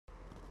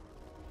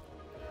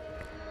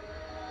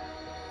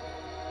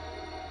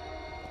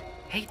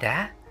Hey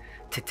there!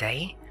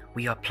 Today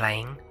we are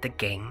playing the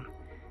game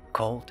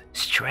called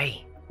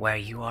Stray, where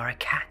you are a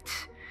cat.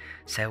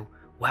 So,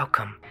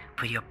 welcome,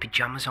 put your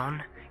pajamas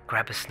on,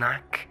 grab a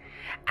snack,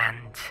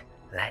 and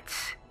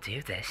let's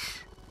do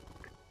this.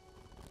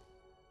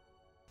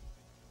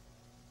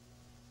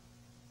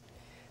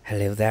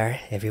 Hello there,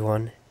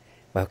 everyone.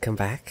 Welcome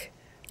back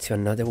to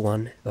another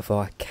one of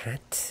our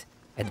cat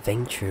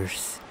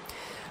adventures.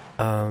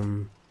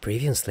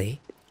 Previously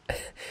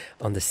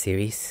on the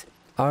series,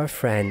 our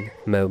friend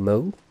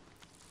Momo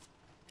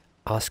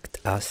asked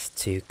us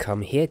to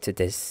come here to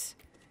this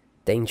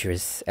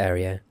dangerous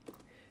area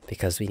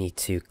because we need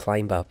to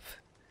climb up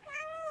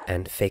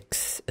and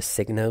fix a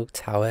signal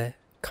tower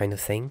kind of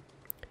thing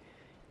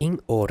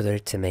in order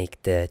to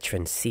make the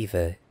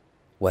transceiver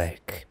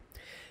work.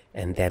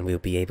 And then we'll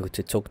be able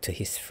to talk to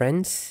his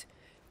friends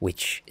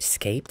which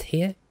escaped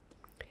here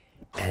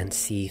and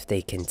see if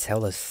they can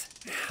tell us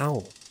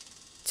how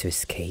to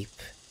escape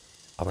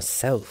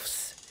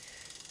ourselves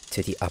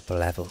to the upper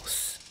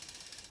levels.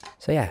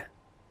 So yeah,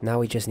 now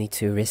we just need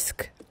to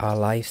risk our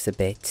lives a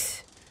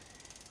bit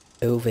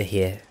over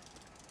here.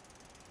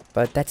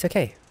 But that's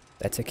okay,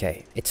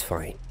 it's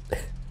fine.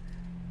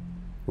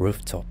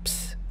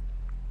 Rooftops.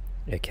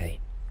 Okay.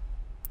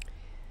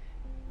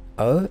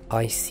 Oh,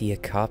 I see a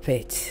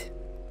carpet.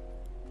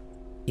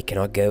 It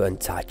cannot go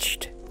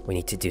untouched. We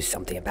need to do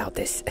something about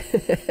this.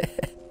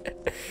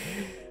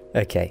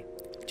 Okay,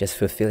 just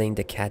fulfilling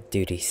the cat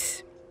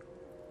duties.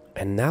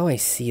 And now I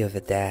see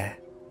over there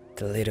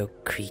the little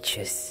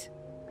creatures.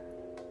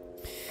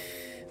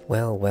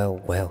 Well.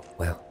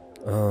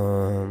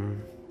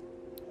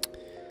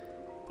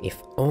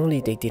 If only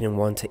they didn't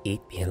want to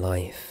eat me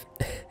alive.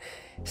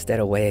 Is there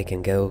a way I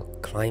can go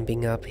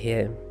climbing up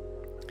here?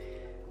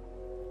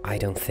 I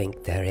don't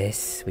think there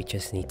is. We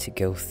just need to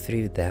go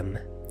through them.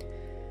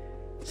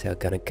 So I'm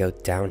gonna go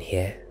down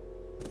here.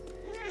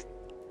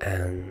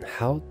 And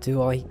how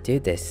do I do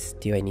this?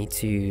 Do I need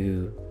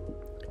to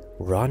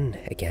run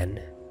again?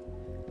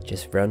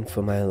 Just run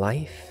for my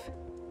life?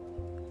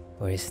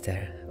 Or is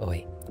there... oh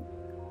wait.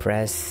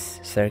 Press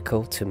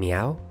circle to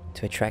meow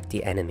to attract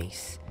the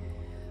enemies.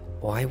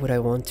 Why would I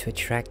want to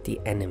attract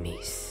the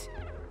enemies?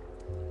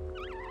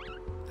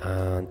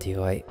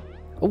 Do I...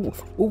 Oh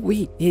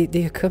wait,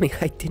 they're coming.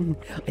 I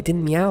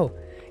didn't meow.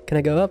 Can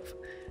I go up?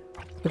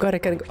 Oh god, I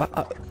can't go.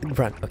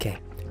 Run.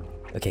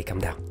 Okay, calm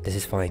down. This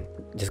is fine.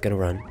 Just gonna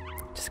run.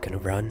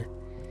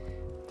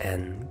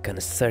 And gonna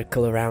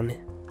circle around.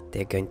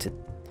 They're going to...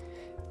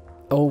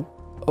 Oh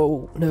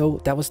no,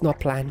 that was not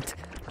planned.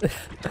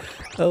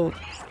 Oh,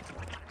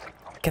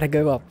 can I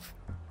go up?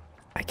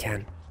 I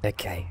can.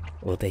 Okay,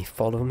 will they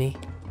follow me?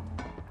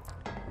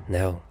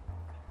 No.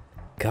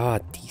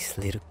 God, these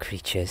little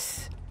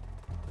creatures.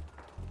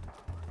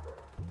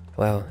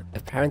 Well,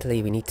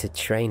 apparently we need to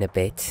train a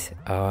bit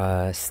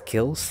our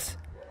skills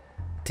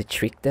to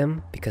trick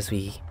them, because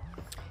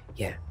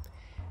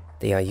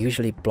they are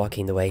usually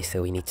blocking the way,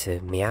 so we need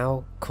to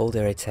meow, call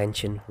their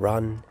attention,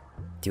 run,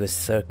 do a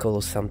circle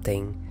or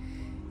something.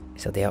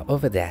 So they are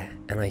over there,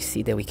 and I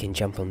see that we can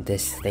jump on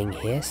this thing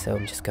here, so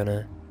I'm just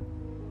gonna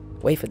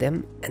wait for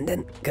them and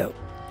then go.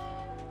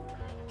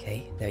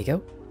 Okay, there we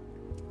go.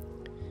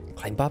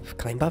 Climb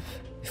up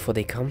before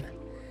they come.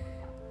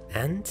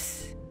 And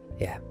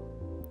yeah.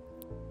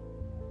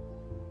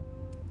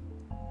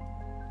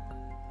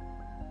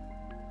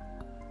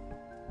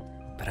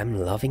 But I'm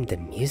loving the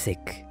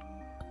music.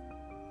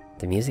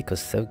 The music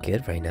was so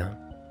good right now.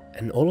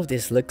 And all of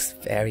this looks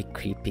very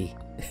creepy.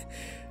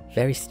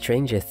 Very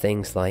Stranger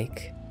Things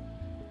like.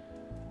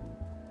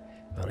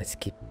 Well, let's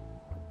keep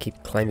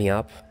climbing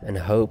up and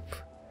hope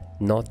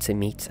not to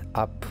meet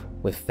up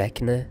with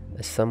Vecna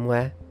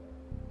somewhere.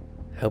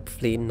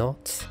 Hopefully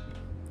not.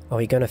 Are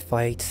we gonna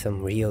fight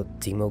some real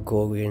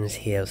Demogorgons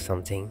here or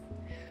something?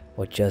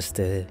 Or just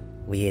the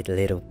weird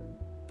little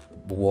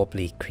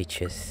wobbly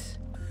creatures?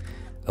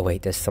 Oh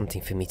wait, there's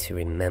something for me to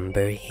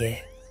remember here.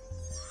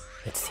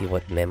 Let's see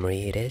what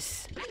memory it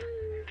is.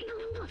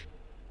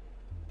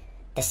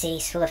 The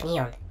city's full of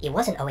neon. It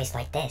wasn't always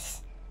like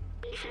this.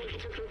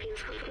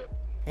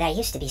 There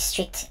used to be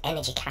strict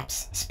energy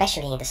caps,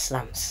 especially in the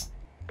slums.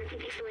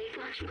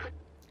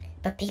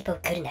 But people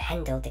couldn't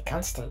handle the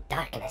constant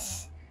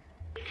darkness.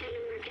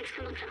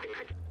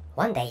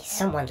 One day,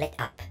 someone lit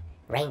up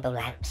rainbow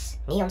lamps.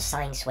 Neon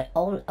signs were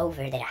all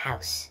over their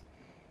house.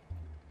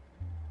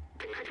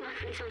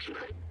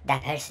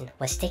 That person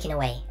was taken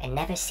away and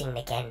never seen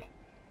again.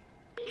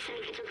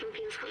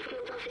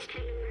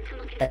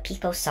 But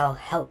people saw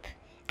hope,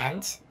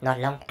 and not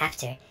long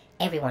after,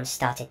 everyone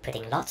started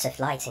putting lots of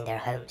lights in their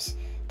homes.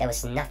 There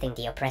was nothing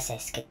the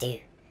oppressors could do.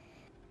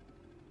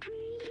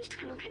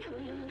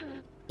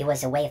 It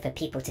was a way for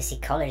people to see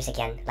colors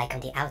again, like on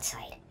the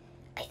outside.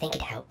 I think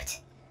it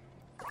helped.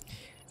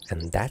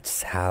 And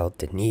that's how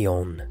the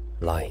neon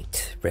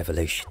light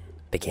revolution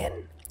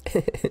began.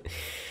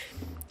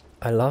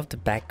 I love the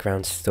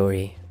background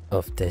story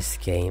of this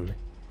game.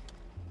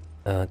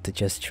 To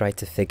just try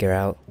to figure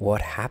out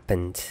what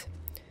happened.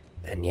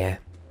 And yeah,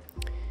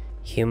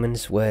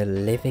 humans were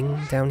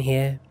living down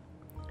here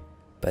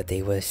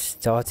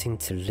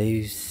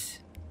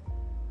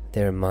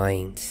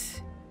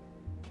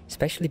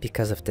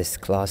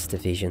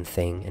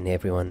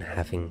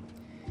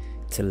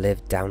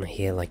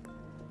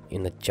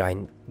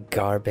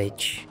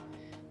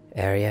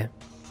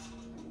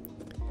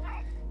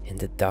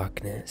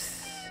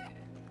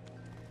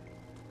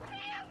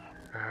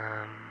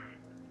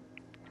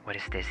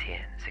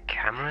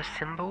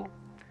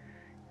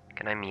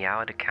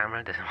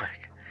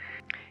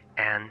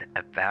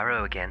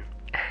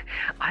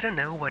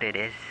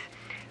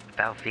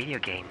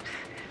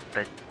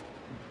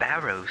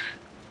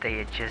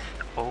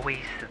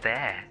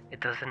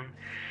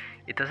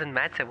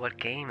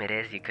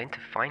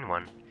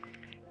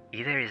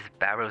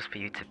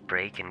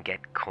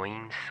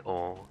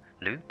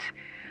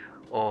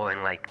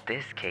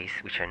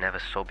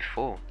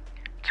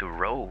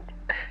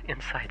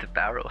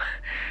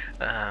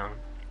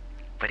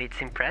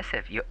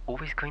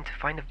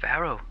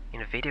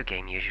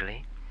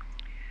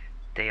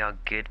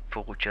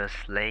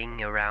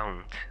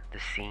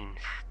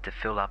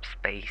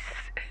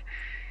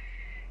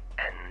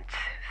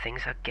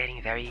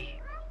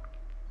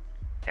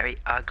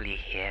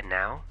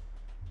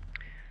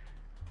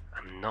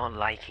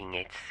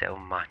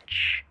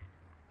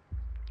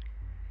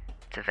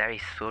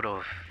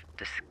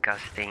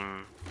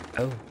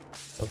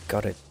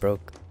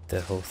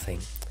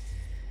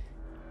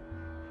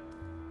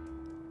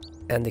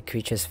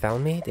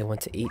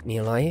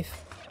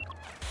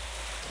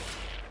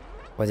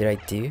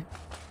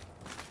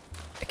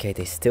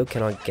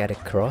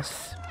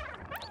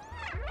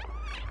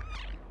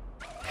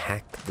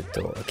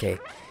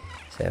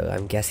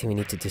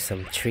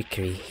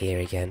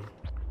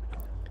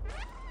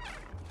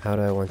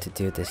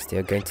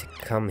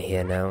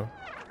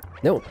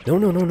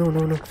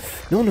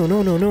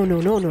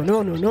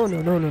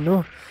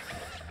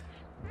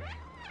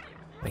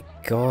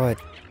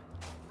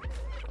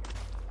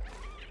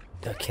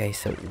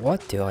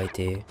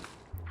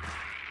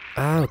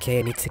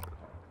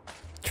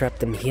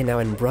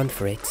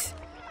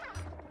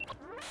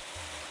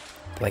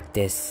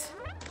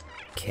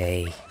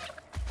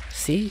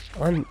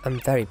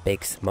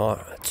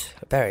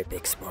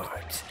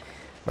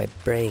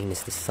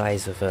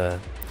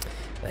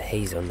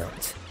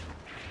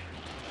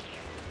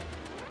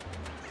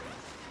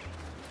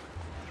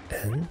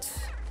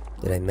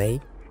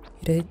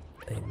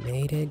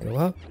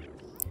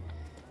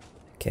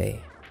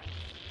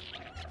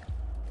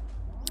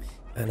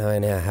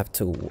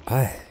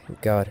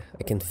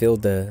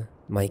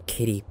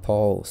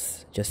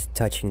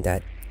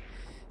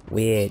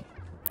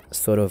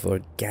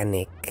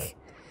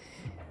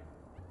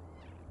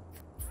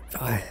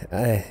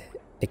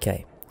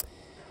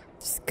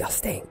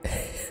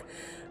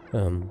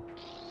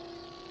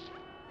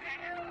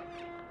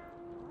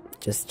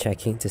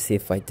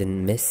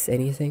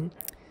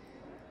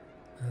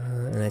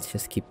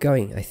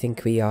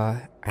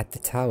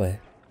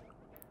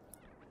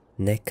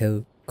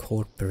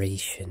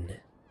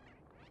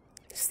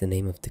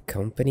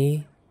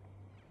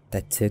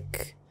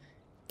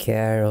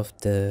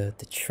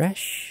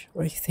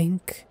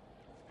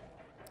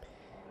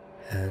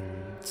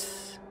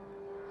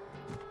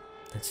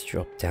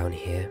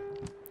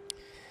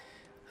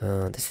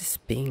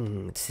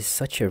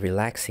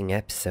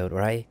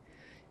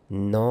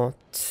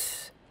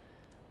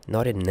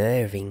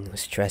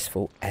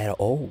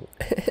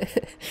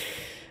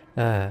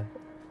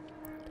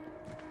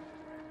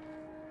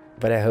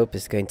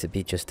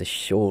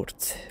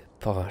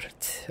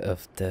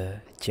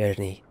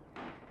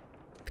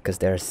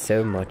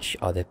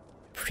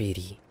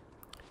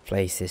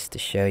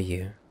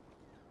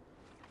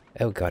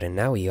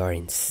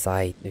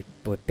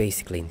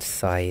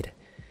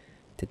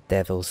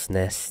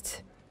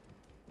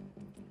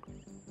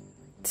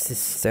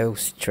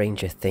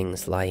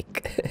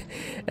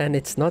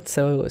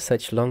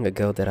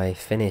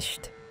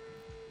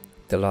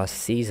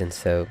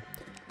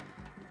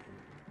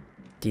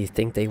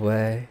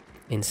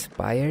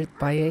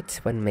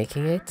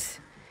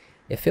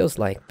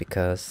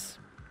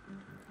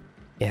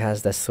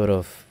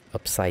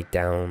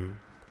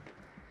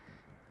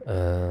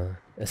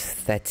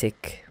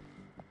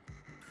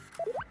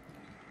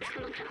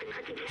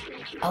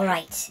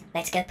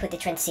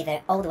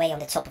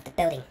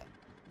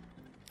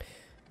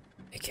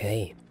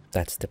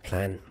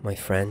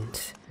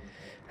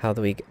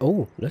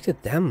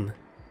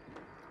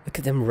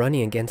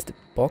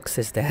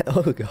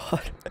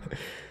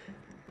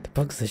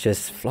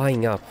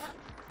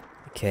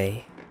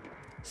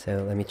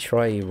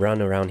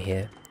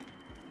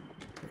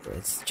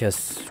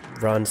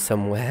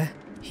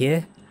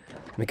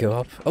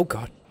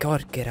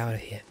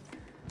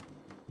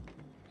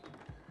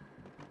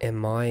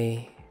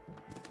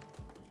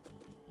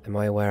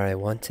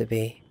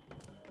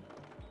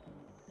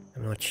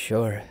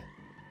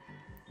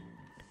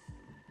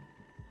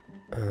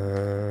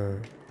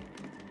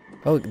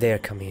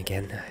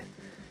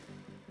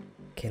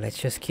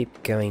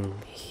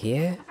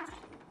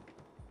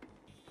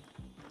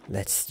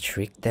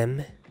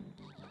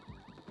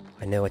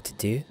I know what to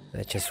do.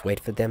 Let's just wait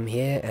for them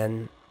here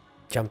and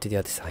jump to the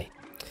other side.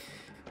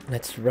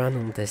 Let's run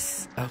on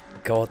this. Oh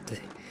god,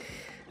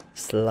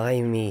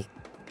 slimy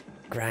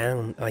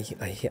ground.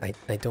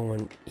 I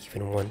don't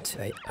even want.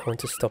 I want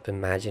to stop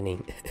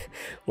imagining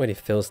what it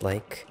feels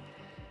like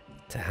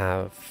to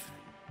have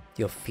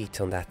your feet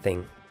on that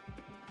thing.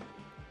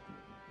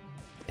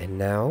 And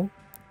now,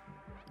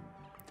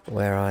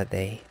 where are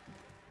they?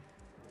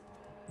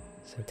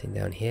 Something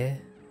down here?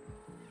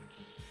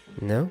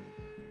 No?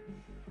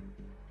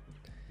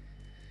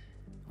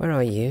 Where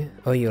are you?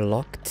 Oh, you're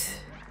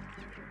locked.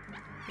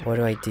 What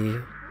do I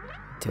do?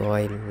 Do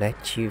I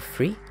let you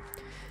free?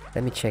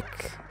 Let me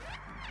check.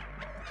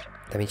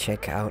 Let me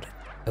check out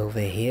over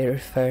here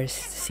first.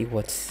 See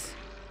what's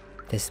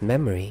this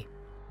memory.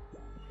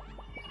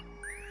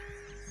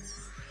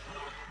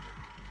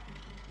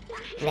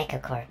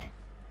 Necocorp.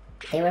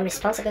 They were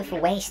responsible for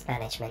waste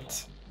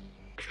management.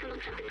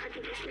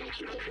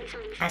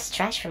 As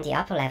trash from the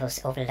upper levels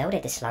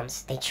overloaded the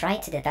slums, they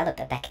tried to develop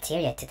a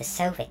bacteria to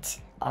dissolve it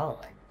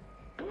all.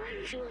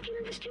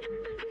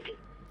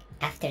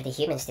 After the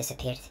humans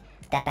disappeared,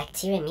 that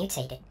bacteria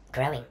mutated,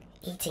 growing,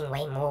 eating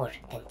way more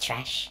than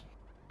trash.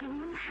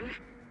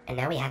 And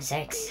now we have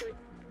Zergs.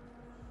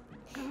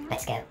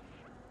 Let's go.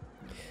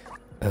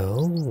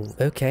 Oh,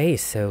 okay,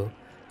 so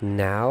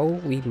now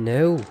we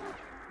know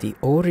the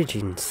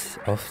origins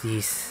of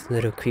these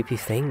little creepy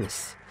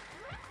things.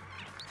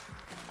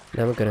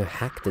 Now we're gonna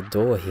hack the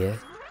door here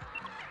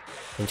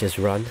and just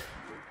run.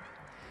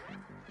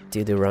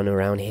 Do the run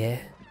around here.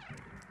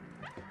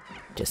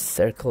 Just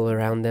circle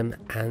around them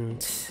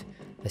and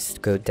let's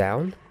go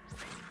down.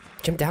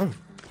 Jump down.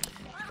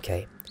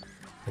 Okay,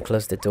 and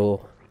close the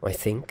door, I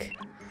think.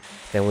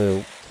 Then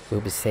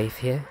we'll be safe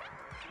here.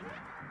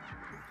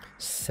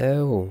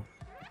 So,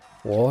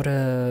 what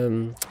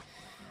a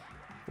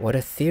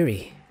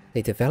theory.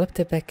 They developed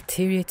a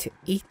bacteria to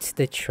eat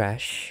the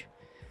trash,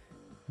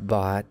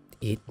 but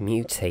it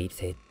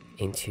mutated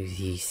into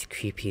these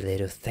creepy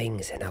little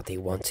things, and now they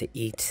want to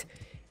eat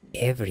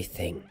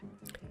everything.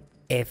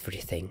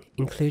 Everything,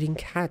 including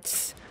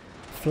cats.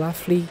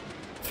 Fluffy,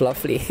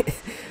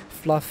 pretty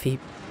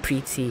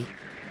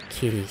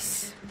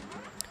kitties.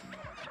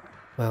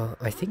 Well,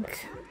 I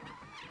think...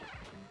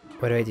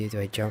 What do I do?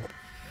 Do I jump?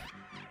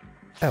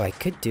 Oh, I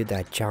could do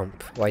that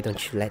jump. Why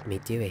don't you let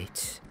me do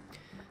it?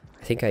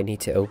 I think I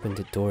need to open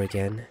the door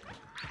again.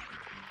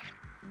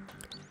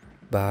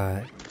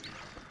 But...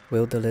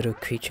 will the little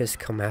creatures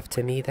come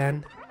after me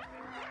then?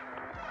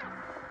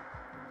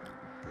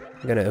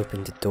 I'm gonna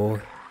open the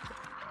door.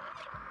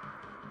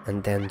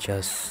 And then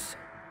just...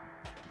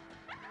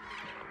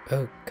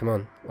 Oh, come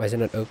on. Why is it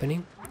not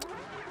opening?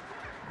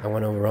 I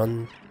want to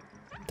run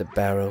the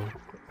barrel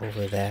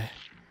over there.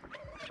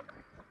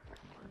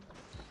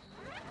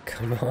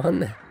 Come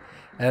on.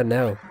 Oh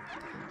no.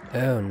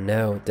 Oh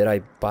no. Did I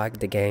bug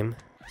the game?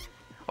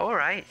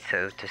 Alright,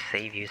 so to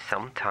save you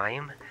some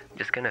time, I'm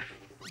just gonna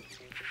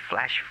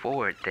flash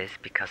forward this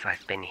because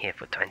I've been here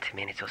for 20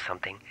 minutes or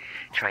something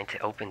trying to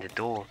open the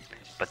door,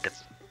 but the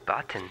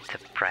button to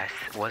press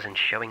wasn't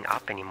showing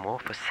up anymore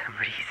for some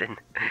reason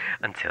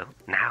until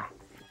now.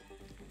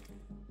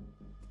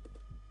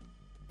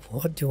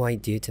 What do I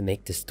do to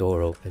make this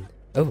door open?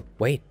 Oh,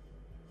 wait.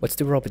 What's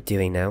the robot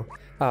doing now?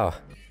 Oh.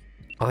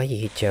 Are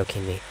you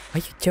joking me? Are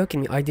you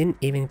joking me? I didn't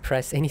even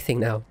press anything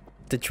now.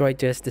 The droid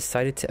just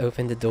decided to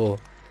open the door.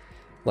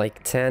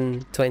 Like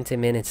 10-20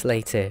 minutes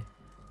later.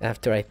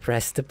 After I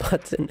pressed the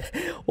button.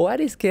 What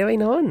is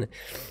going on?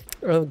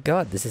 Oh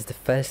god, this is the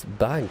first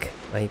bug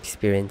I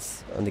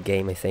experienced on the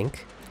game, I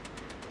think.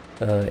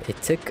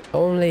 It took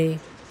only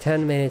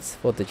 10 minutes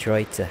for the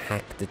droid to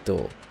hack the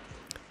door.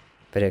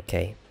 But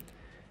okay.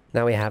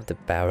 Now we have the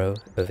barrow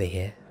over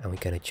here. And we're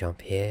gonna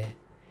jump here.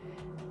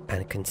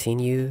 And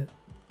continue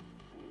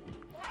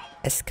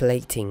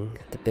escalating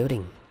the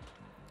building.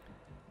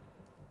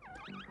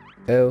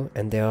 Oh,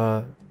 and there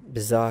are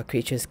bizarre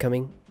creatures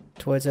coming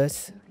towards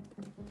us.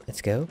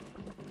 Let's go.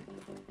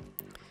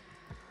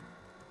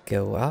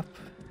 Go up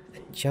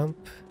and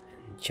jump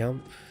and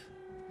jump.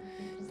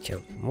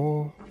 Jump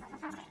more.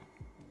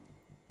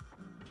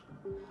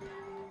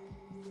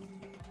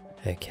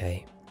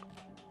 Okay.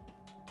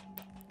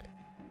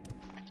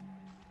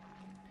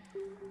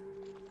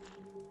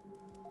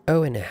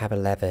 Oh, and I have a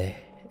lever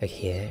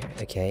here.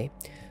 Okay.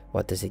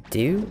 What does it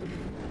do?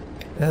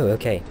 Oh,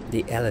 okay.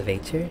 The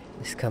elevator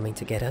is coming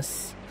to get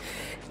us.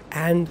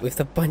 And with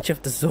a bunch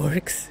of the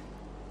Zorks.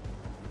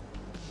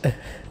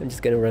 I'm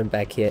just gonna run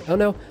back here. Oh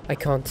no, I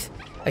can't.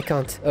 I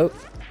can't. Oh.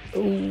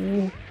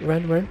 Ooh.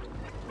 Run.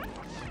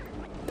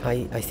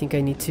 I think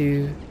I need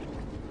to...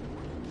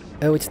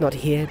 Oh, it's not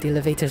here. The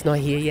elevator's not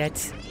here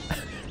yet.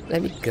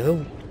 Let me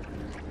go.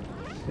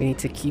 We need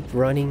to keep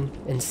running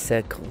in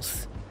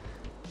circles.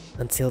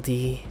 Until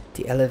the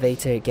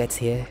elevator gets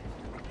here.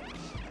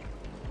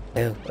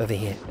 Oh, over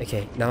here.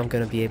 Okay, now I'm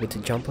gonna be able to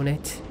jump on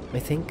it, I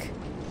think.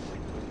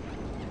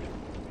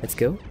 Let's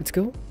go. Let's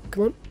go.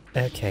 Come on.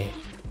 Okay.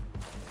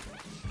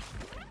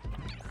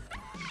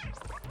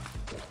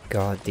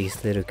 God,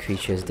 these little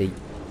creatures, they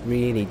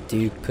really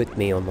do put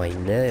me on my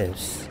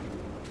nerves.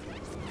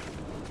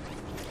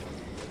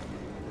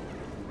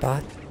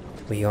 But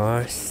we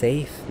are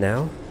safe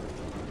now.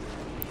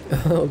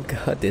 Oh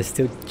god, they're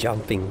still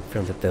jumping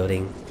from the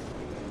building.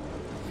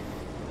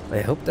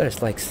 I hope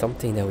there's like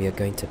something that we are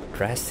going to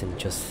press and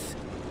just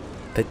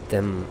put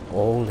them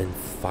all in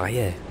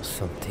fire or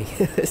something.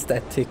 Is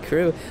that too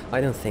cruel? I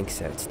don't think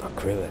so. It's not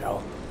cruel at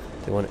all.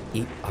 They want to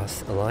eat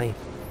us alive.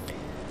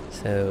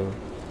 So...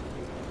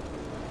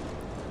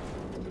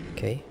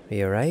 okay,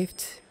 we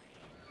arrived.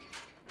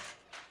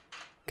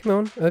 Come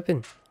on,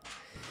 open.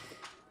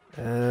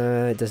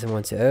 It doesn't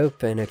want to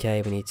open.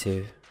 Okay, we need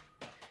to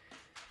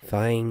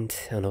find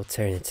an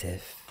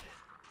alternative.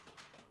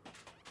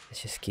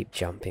 Let's just keep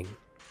jumping.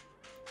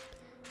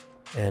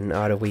 And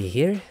are we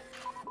here?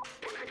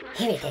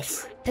 Here it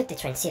is. Put the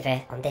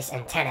transceiver on this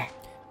antenna.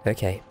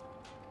 Okay.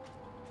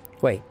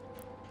 Wait.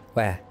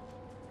 Where?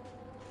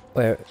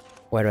 Where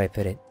do I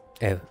put it?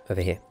 Oh,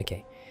 over here.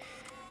 Okay.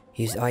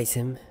 Use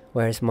item.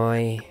 Where's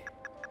my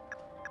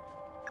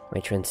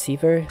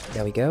transceiver?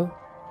 There we go.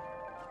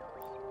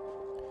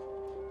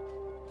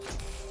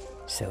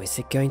 So is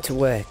it going to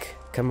work?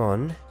 Come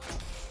on.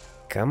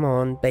 Come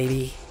on,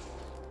 baby.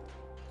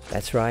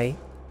 That's right.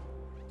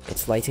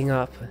 It's lighting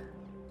up.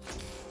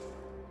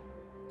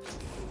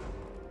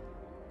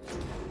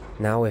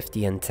 Now with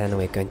the antenna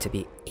we're going to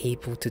be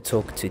able to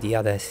talk to the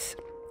others.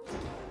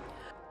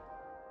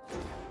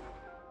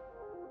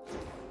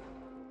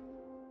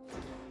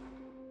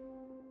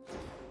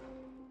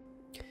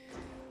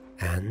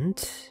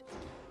 And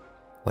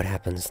what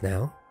happens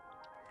now?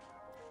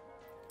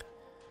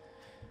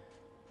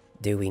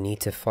 Do we need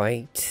to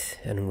fight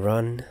and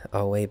run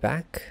our way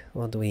back?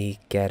 Or do we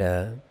get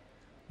a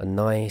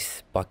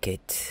nice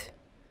bucket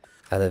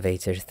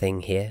elevator thing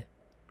here?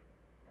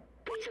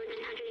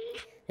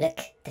 Look,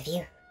 the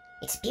view.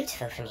 It's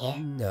beautiful from here.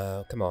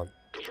 No, come on.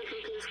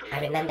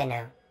 I remember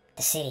now.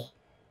 The city.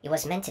 It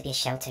was meant to be a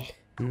shelter.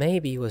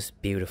 Maybe it was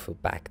beautiful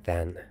back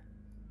then.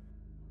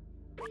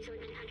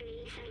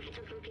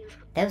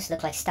 Those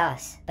look like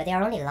stars, but they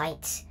are only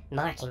lights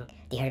marking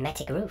the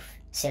hermetic roof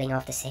sealing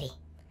off the city.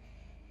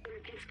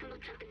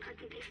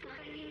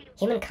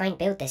 Humankind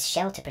built this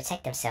shell to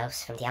protect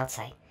themselves from the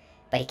outside,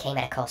 but it came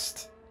at a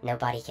cost.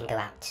 Nobody can go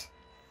out.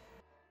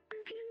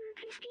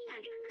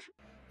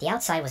 The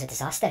outside was a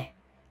disaster.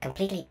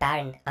 Completely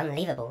barren,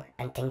 unlivable,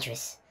 and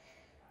dangerous.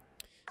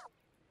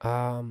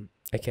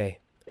 Okay.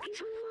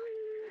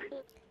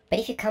 But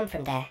if you come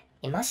from there,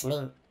 it must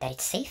mean that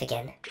it's safe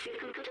again.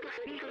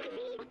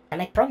 And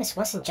my promise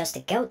wasn't just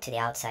to go to the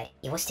outside,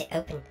 it was to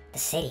open the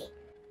city.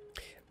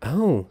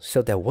 Oh,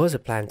 so there was a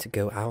plan to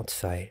go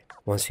outside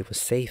once it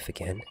was safe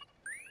again.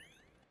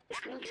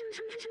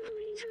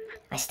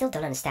 I still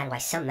don't understand why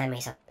some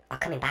memories are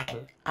coming back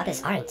and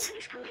others aren't.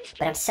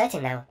 But I'm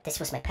certain now this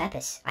was my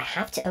purpose. I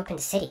have to open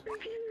the city.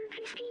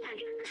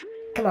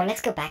 Come on,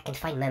 let's go back and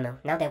find Momo.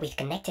 Now that we've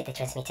connected the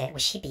transmitter, we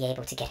should be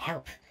able to get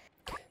help.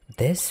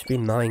 This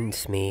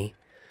reminds me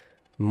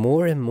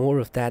more and more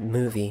of that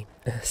movie,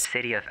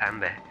 City of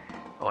Amber,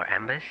 or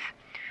Ambers,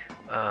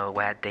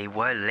 where they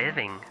were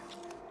living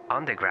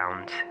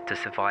underground to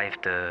survive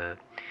the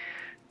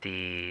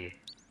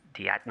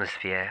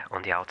atmosphere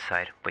on the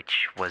outside,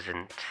 which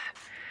wasn't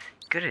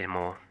good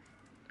anymore.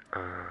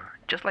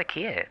 Just like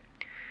here.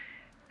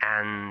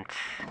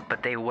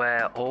 But they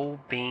were all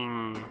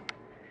being,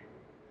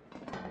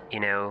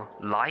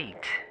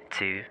 lied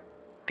to,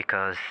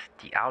 because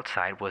the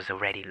outside was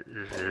already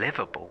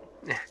livable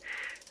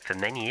for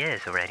many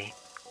years already.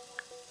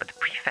 But the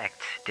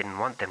prefect didn't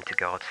want them to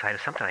go outside or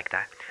something like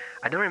that.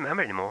 I don't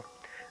remember anymore.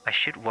 I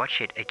should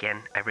watch it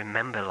again. I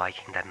remember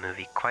liking that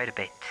movie quite a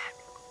bit.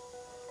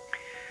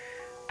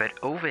 But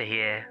over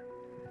here,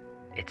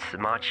 it's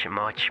much,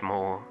 much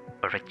more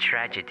of a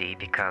tragedy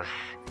because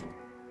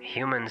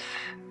humans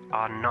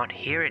are not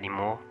here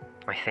anymore,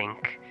 I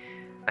think.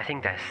 I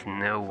think there's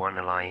no one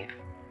alive.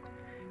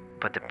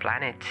 But the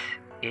planet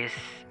is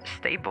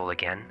stable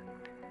again.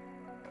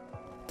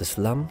 The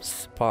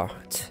Slums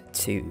Part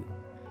 2.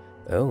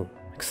 Oh,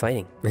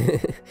 exciting.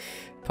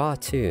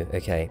 Part 2,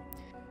 okay.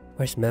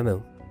 Where's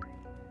Momo?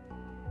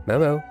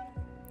 Momo?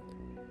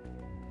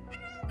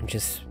 I'm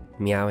just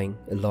meowing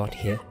a lot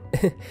here.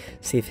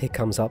 See if he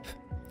comes up.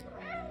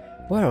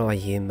 Where are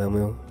you,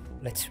 Momo?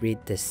 Let's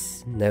read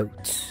this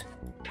note.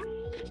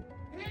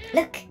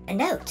 Look, a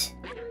note!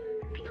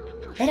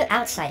 Little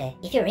outsider,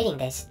 if you're reading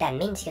this, that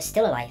means you're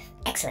still alive.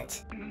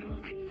 Excellent.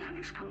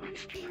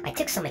 I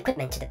took some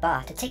equipment to the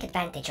bar to take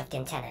advantage of the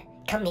antenna.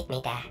 Come meet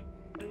me there.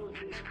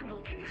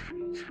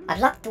 I've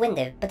locked the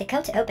window, but the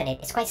code to open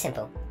it is quite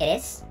simple. It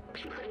is...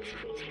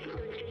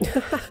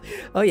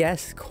 Oh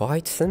yes,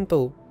 quite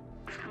simple.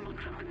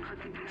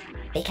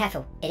 Be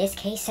careful, it is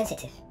case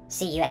sensitive.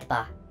 See you at the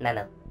bar,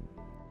 Momo.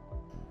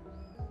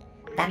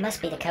 That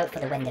must be the code for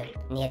the window,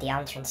 near the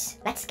entrance.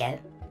 Let's go.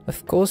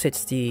 Of course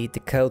it's the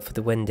code for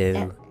the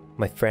window.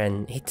 My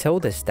friend, he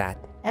told us that.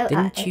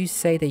 Didn't you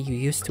say that you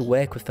used to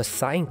work with a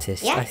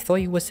scientist? Yeah. I thought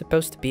you were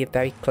supposed to be a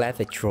very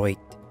clever droid.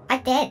 I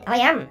did, I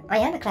am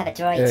a clever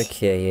droid.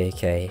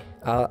 Okay.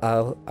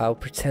 I'll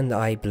pretend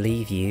I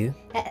believe you.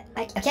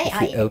 Okay,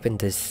 If you open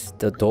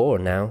the door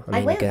now, I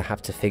mean, will. we're gonna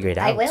have to figure it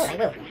out. I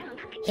will.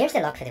 Here's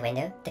the lock for the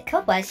window. The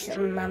code was,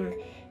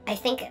 I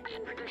think...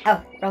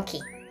 Oh, wrong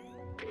key.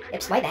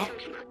 Oops, my bad.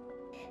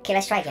 Okay,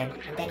 let's try again.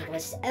 And then it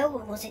was... Oh,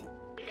 what was it?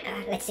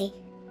 Let's see.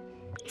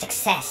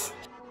 Success.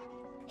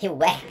 He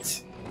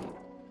went.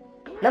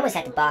 Mum was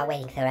at the bar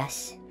waiting for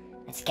us.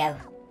 Let's go.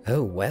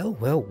 Oh,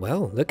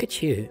 well, look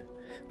at you.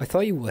 I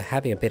thought you were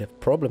having a bit of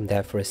problem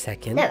there for a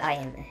second. No, I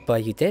am...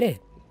 But you did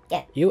it.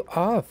 Yeah. You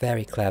are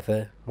very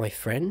clever, my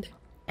friend.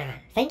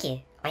 Thank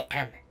you. I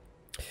am.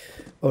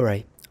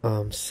 Alright,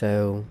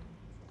 so...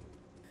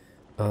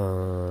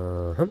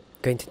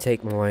 going to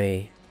take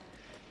my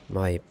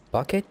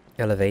bucket,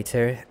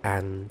 elevator,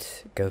 and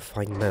go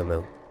find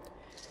Momo.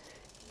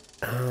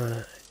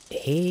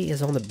 He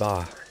is on the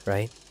bar,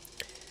 right?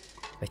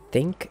 I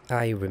think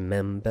I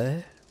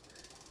remember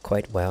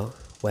quite well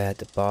where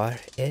the bar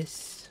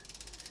is.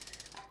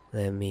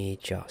 Let me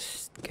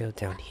just go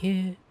down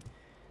here.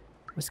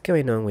 What's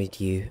going on with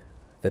you,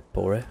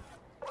 Vipora?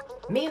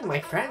 Me and my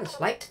friends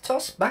like to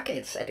toss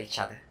buckets at each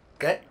other.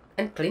 Good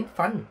and clean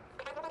fun.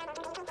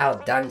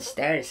 Our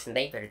downstairs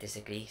neighbor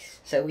disagrees,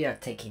 so we are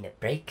taking a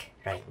break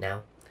right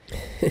now.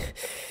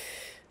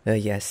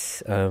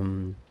 Yes,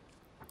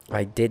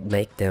 I did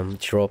make them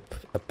drop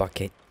a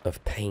bucket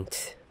of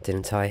paint,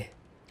 didn't I?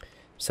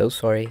 So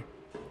sorry.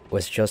 It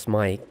was just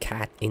my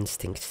cat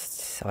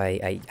instincts.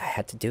 I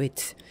had to do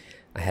it.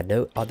 I had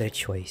no other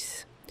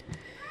choice.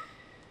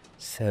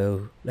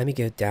 So let me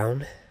go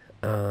down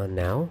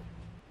now.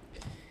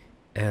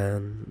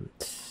 And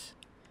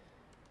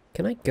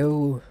can I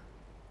go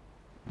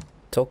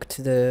talk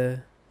to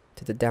the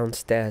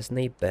downstairs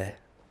neighbor?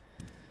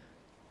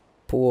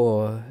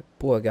 Poor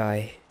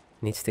guy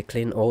needs to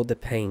clean all the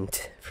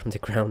paint from the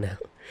ground now,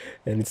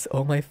 and it's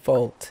all my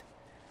fault.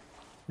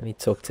 Let me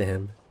talk to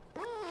him.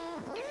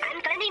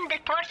 I'm cleaning the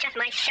porch of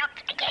my shop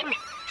again.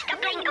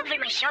 Stop playing over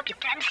my shop, you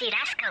clumsy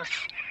rascals.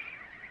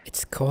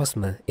 It's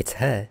Cosma. It's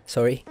her.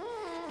 Sorry.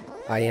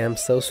 I am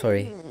so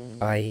sorry.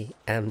 I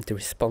am the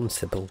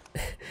responsible.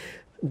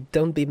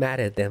 Don't be mad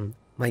at them.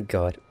 My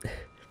god.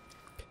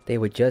 They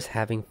were just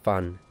having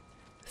fun.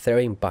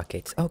 Throwing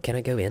buckets. Oh, can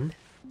I go in?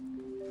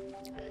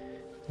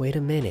 Wait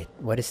a minute.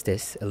 What is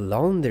this? A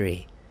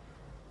laundry.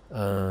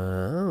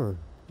 Oh,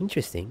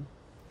 interesting.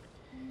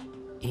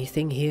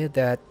 Anything here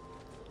that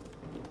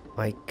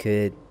I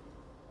could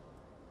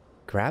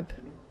grab?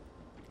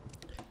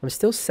 I'm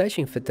still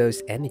searching for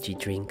those energy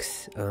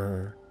drinks.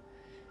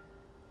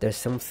 There's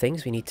some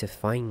things we need to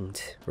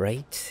find,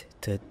 right?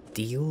 To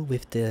deal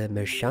with the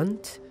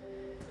merchant?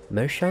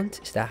 Merchant?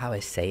 Is that how I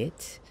say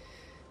it?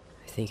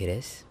 I think it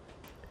is.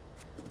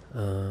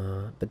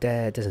 But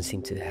that doesn't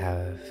seem to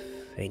have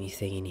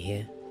anything in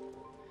here.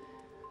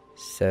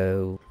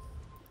 So,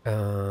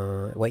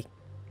 wait.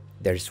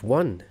 There's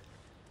one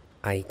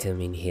item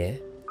in here.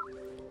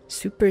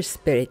 Super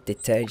Spirit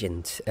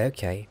Detergent.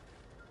 Okay.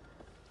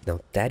 Now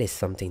that is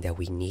something that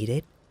we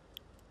needed.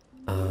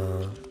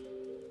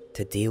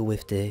 To deal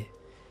with the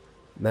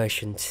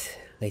merchant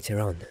later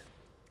on.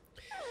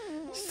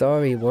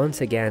 Sorry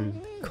once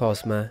again,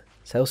 Cosma.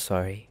 So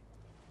sorry.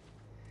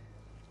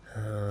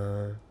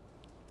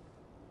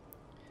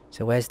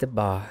 So where's the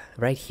bar?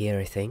 Right here,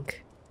 I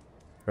think.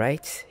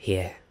 Right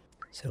here.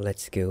 So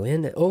let's go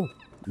in. Oh,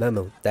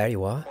 Momo, there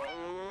you are.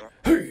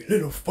 Hey,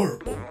 little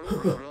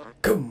furball.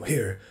 Come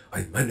here.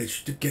 I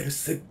managed to get a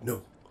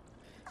signal.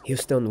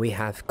 Houston, we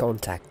have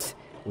contact.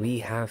 We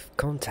have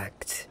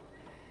contact.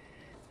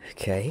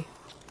 Okay.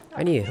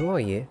 And you, who are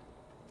you?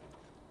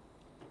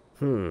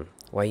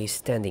 Why are you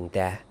standing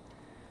there?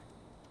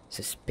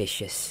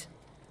 Suspicious.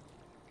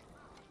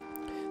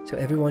 So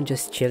everyone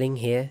just chilling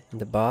here in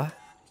the bar?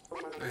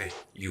 Hey,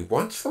 you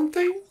want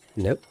something?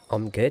 Nope,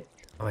 I'm good.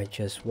 I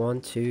just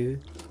want to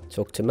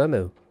talk to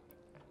Momo.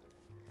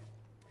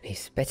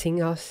 He's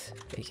petting us.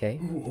 Okay.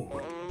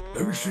 Ooh,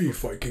 let me see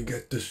if I can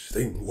get this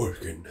thing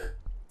working.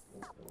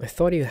 I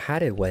thought you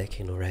had it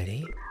working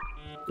already.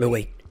 Oh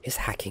wait, it's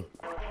hacking.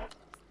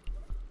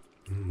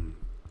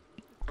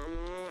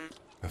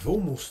 I've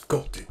almost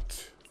got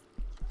it.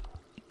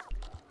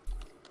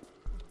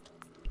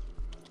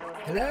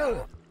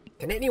 Hello?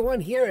 Can anyone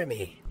hear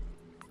me?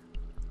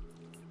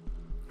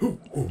 Ooh.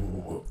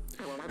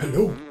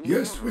 Hello?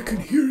 Yes, we can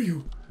hear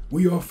you.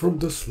 We are from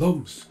the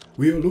slums.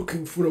 We are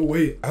looking for a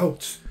way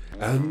out.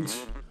 And...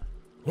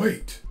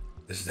 Wait,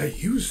 is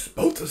that you,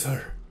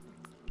 Balthazar?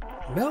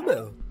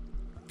 Momo!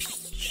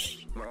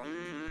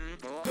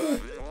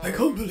 I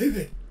can't believe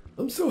it.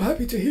 I'm so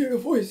happy to hear your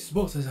voice,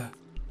 Balthazar.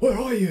 Where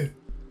are you?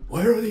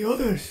 Where are the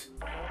others?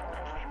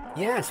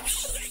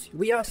 Yes,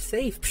 we are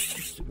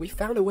safe. We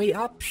found a way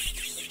up.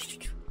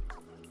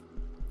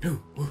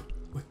 No, what?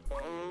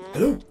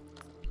 Hello?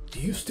 Do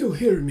you still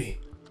hear me?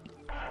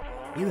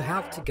 You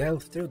have to go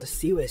through the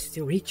sewers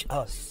to reach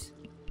us.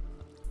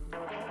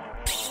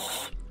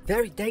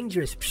 Very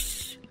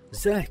dangerous.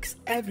 Zerks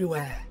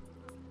everywhere.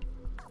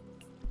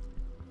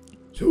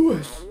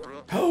 Sewers?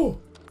 How?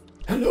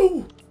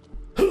 Hello?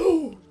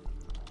 Hello?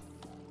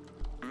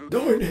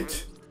 Darn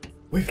it!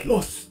 We've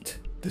lost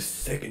the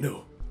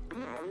signal.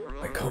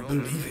 I can't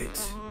believe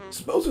it.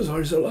 Balthazar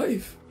is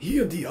alive. He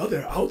and the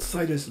other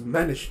outsiders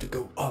managed to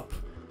go up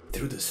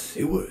through the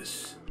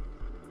sewers.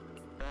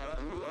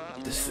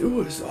 The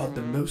sewers are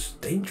the most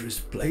dangerous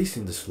place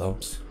in the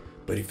slums,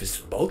 but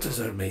if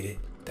Balthazar made it,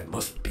 there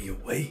must be a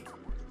way.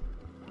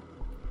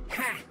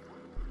 Ha!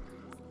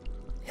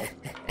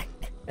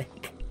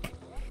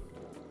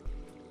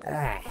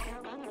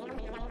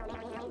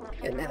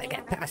 You'll never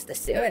get past the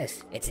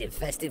sewers. It's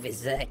infested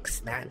with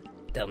zerks, man.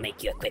 They'll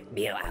make you a quick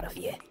meal out of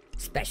you.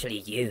 Especially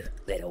you,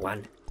 little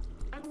one.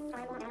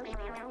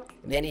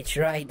 Many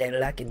tried their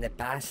luck in the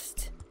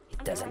past.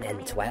 It doesn't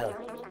end well.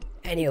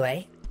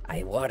 Anyway,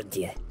 I warned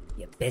you.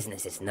 Your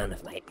business is none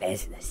of my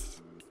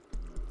business.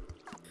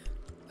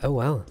 Oh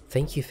well,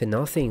 thank you for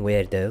nothing,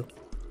 weirdo.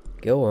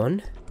 Go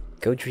on.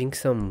 Go drink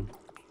some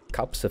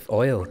cups of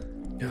oil.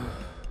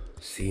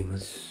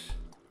 Seamus.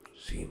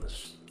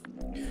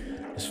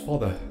 His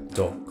father,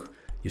 Doc,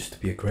 used to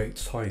be a great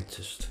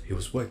scientist. He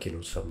was working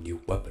on some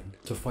new weapon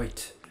to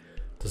fight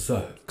the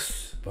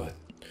Zergs, but,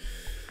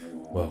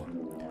 well,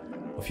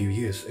 a few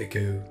years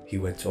ago he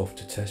went off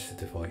to test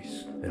the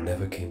device and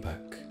never came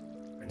back.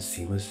 And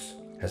Seamus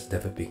has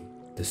never been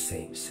the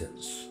same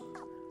since.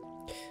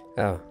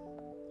 Oh.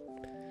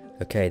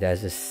 Okay,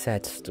 there's a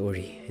sad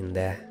story in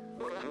there.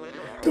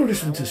 Don't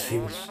listen to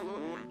Seamus.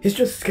 He's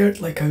just scared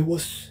like I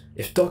was.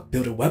 If Doc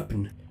built a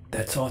weapon,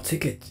 that's our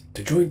ticket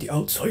to join the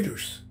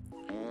outsiders.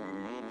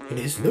 In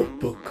his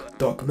notebook,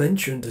 Doc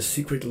mentioned the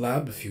secret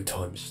lab a few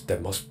times.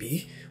 That must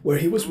be where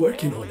he was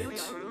working on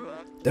it.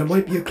 There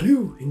might be a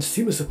clue in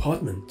Seamus'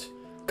 apartment.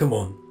 Come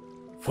on,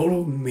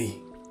 follow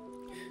me.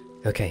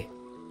 Okay,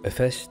 but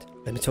first,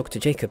 let me talk to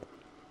Jacob.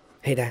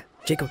 Hey there,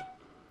 Jacob.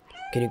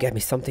 Can you get me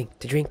something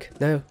to drink?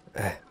 No?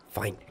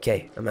 Fine,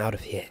 okay, I'm out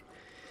of here.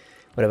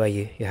 What about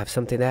you? You have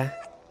something there?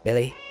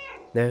 Billy?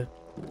 No?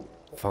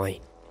 Fine.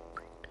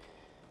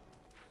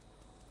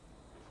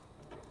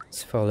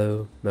 Let's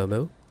follow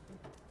Momo.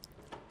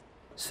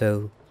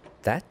 So,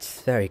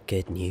 that's very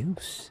good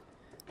news.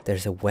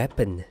 There's a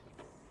weapon,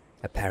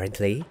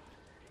 apparently,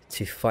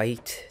 to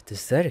fight the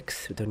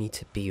Zergs. We don't need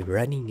to be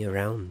running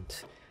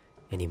around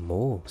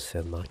anymore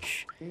so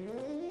much.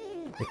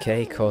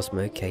 Okay,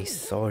 Cosmo, okay,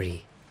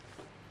 sorry.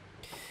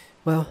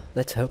 Well,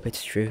 let's hope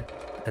it's true,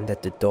 and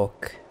that the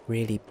dog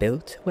really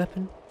built a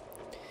weapon.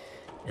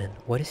 And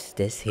what is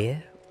this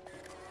here?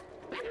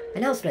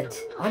 Announcement.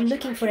 I'm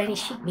looking for any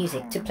sheet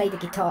music to play the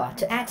guitar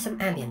to add some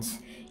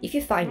ambience. If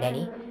you find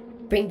any,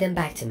 bring them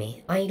back to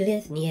me. I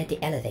live near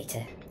the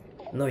elevator.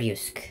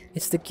 Moriusk.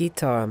 It's the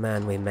guitar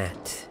man we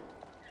met.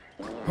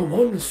 Come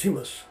on,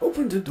 Seamus,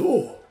 open the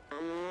door.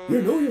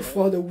 You know your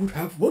father would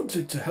have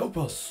wanted to help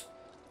us.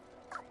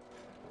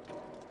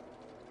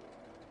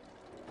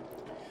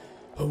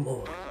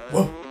 Oh,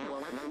 well,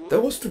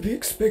 that was to be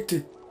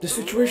expected. The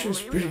situation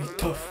is pretty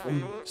tough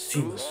on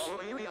Seamus.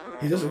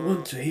 He doesn't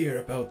want to hear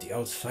about the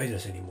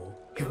outsiders anymore.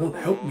 He won't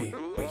help me,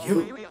 but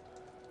you.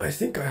 I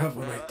think I have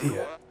an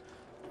idea.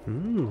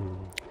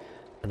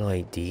 An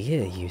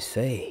idea, you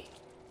say?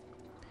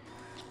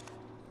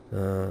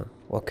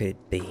 What could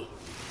it be?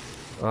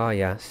 Ah,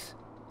 yes.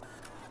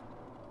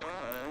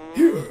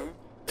 Here,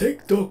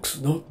 take Doc's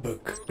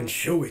notebook and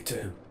show it to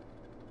him.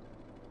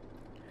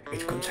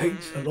 It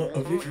contains a lot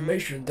of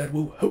information that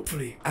will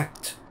hopefully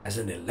act as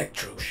an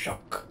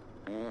electroshock.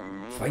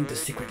 Find the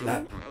secret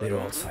lab, little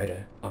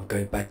outsider. I'm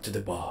going back to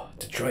the bar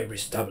to try and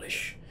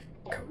reestablish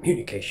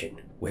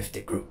communication with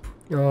the group.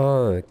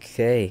 Oh,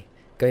 okay.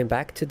 Going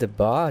back to the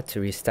bar to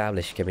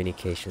reestablish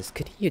communications.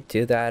 Could you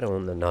do that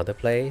on another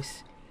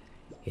place?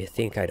 You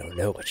think I don't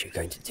know what you're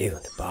going to do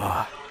in the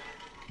bar,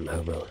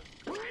 Momo?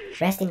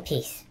 Rest in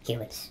peace,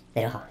 humans,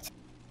 little heart.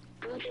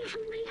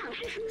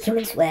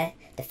 Humans were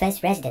the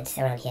first residents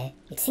around here.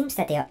 It seems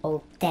that they are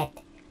all dead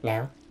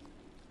now.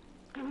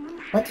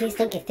 What do you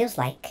think it feels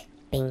like,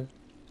 being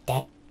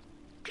dead?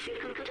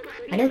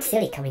 I know it's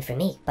silly coming from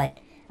me, but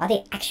are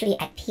they actually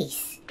at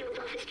peace?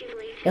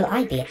 Will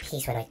I be at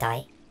peace when I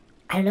die?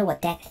 I don't know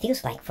what death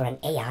feels like for an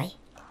AI.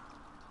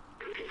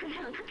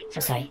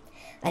 I'm sorry,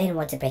 I didn't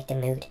want to break the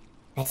mood.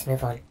 Let's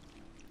move on.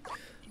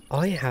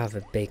 I have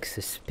a big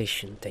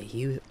suspicion that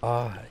you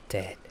are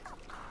dead.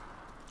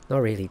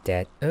 Not really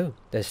dead. Oh,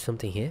 there's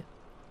something here.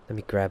 Let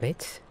me grab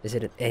it. Is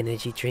it an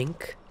energy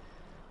drink?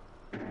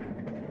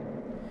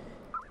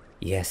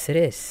 Yes, it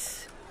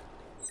is.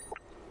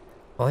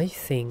 I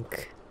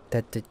think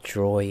that the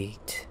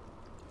droid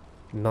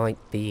might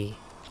be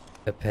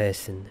a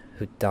person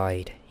who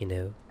died, you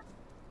know,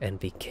 and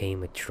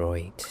became a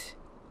droid.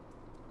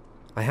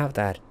 I have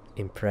that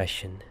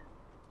impression.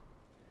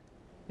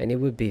 And it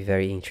would be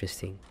very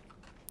interesting.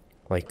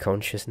 Like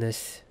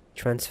consciousness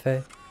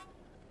transfer.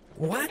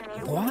 What?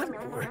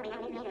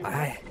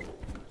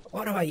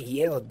 What are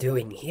you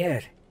doing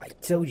here? I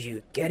told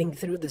you, getting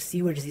through the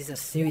sewers is a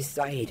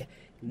suicide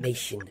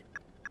mission.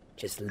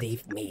 Just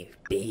leave me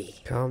be.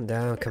 Calm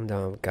down,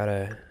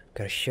 gotta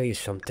show you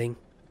something.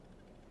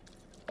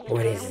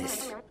 What is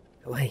this?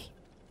 Wait,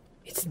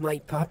 it's my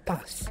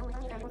papa's.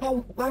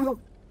 Oh, wow.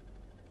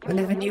 I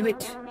never knew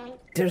it.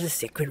 There's a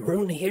secret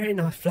room here in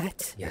our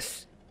flat.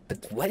 Yes.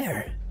 But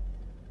where?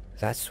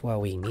 That's what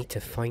we need to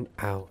find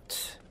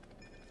out.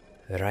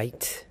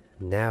 Right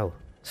now,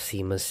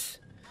 Seamus.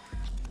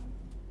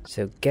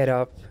 So get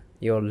up,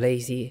 your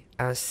lazy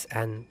ass,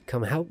 and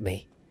come help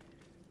me.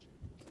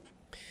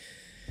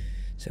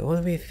 So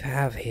what do we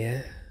have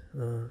here?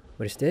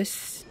 What is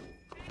this?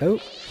 Oh.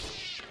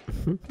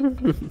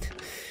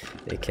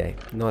 Okay,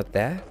 not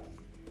there.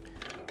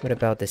 What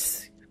about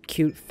this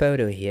cute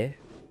photo here?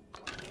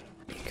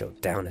 Go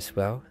down as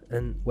well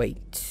and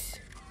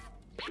wait.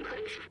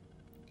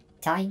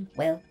 Time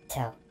will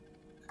tell.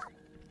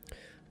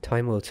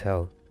 Time will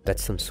tell.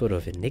 That's some sort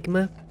of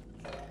enigma.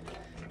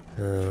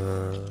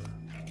 Let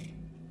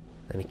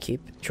me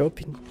keep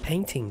dropping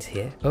paintings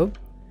here. Oh,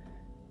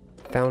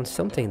 found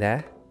something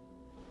there.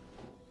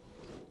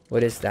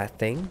 What is that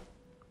thing?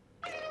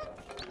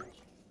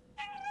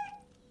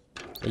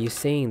 Are you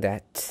saying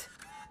that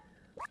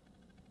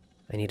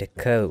I need a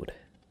code?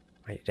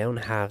 I don't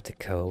have the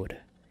code.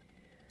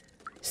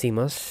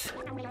 Seamus?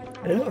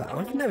 Oh,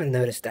 I've never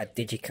noticed that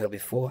digicode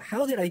before.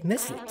 How did I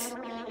miss it?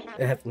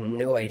 I have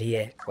no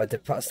idea what the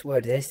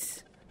password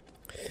is.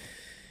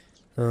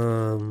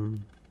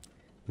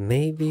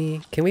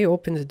 Maybe... Can we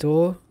open the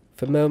door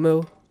for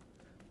Momo?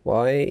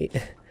 Why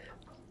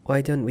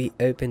don't we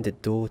open the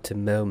door to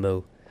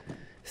Momo?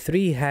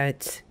 3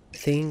 heads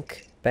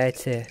think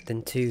better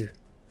than 2.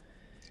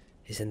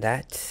 Isn't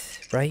that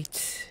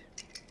right?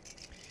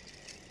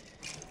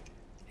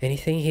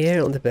 Anything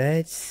here on the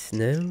beds?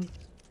 No?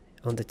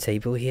 On the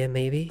table here,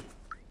 maybe?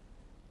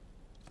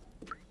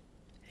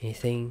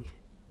 Anything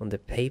on the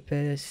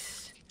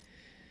papers?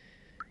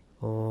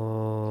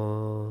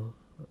 Or...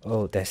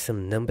 Oh, there's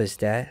some numbers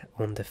there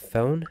on the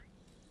phone.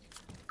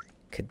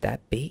 Could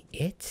that be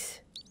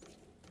it?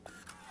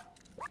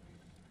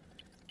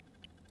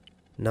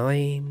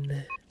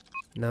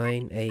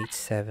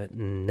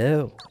 9987.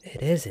 No,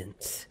 it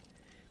isn't.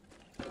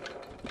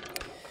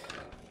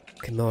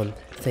 Come on,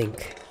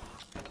 think.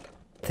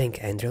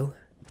 Think, Andrew.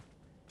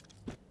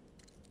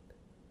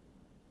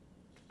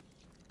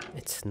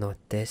 It's not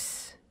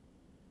this.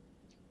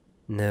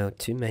 No,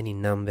 too many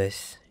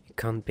numbers. It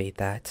can't be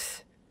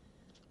that.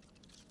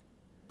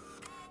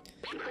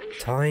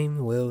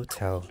 Time will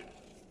tell.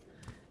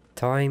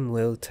 Time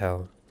will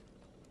tell.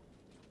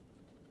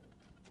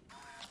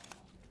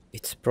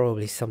 It's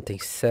probably something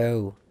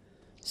so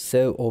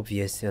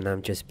obvious and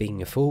I'm just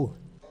being a fool.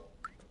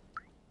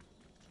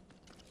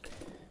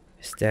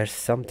 Is there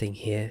something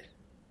here?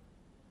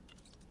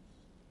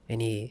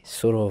 Any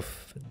sort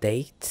of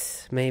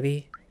date,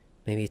 maybe?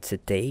 Maybe it's a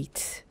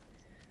date?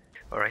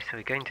 Alright, so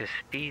we're going to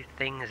speed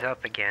things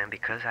up again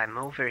because I'm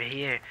over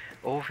here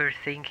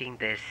overthinking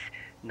this,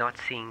 not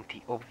seeing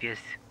the obvious,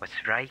 what's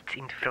right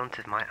in front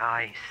of my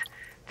eyes.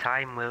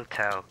 Time will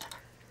tell.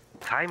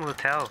 Time will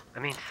tell. I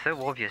mean, it's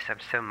so obvious. I'm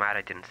so mad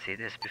I didn't see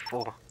this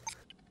before.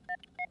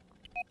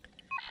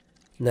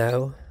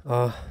 No.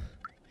 Oh.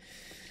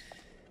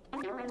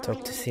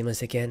 Talk to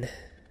Seamus again.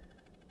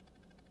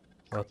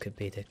 What could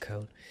be the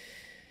code?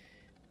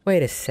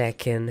 Wait a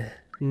second.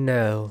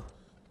 No.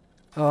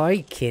 Oh, are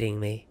you kidding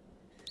me?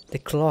 The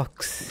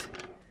clocks.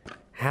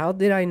 How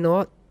did I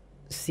not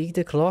see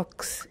the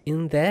clocks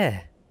in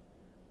there?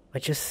 I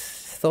just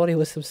thought it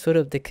was some sort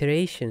of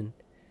decoration.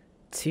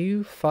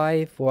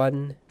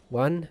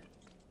 2511.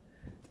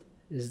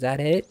 Is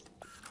that it?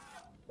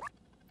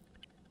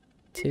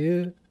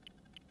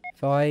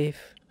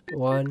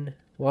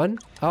 2511.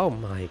 Oh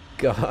my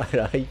god,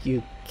 are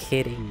you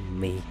kidding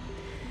me?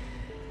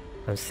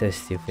 I'm so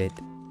stupid.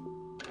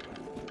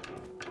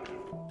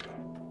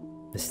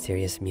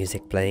 Mysterious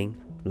music playing,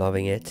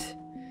 loving it.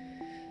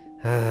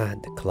 Ah,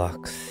 the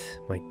clocks.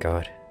 My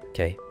god.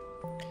 Okay.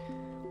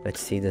 Let's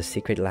see the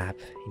secret lab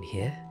in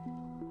here.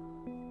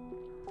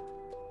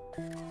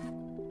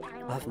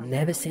 I've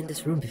never seen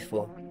this room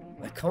before.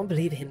 I can't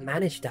believe he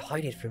managed to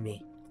hide it from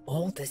me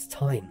all this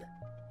time.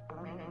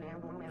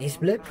 These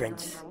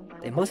blueprints,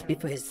 they must be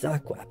for his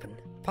dark weapon.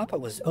 Papa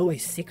was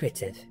always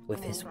secretive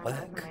with his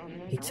work.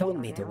 He told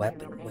me the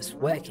weapon was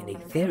working in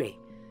theory,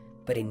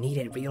 but it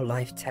needed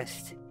real-life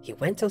tests. He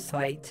went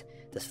outside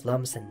the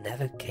slums and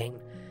never came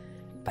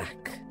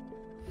back.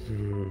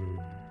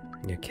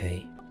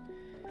 Okay.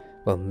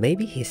 Well,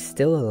 maybe he's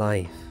still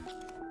alive.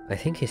 I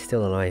think he's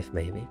still alive,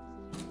 maybe.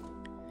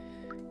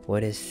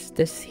 What is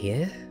this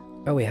here?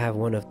 Oh, we have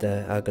one of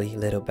the ugly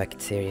little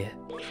bacteria.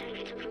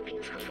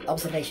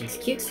 Observations.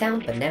 Cute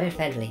sound, but never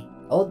friendly.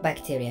 Old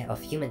bacteria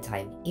of human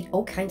time eat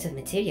all kinds of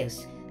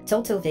materials.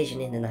 Total vision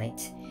in the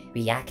night.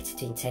 React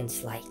to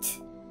intense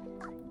light.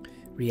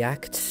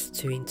 Reacts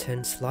to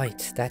intense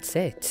light. That's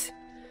it.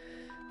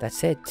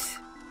 That's it.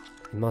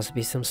 It must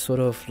be some sort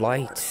of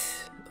light,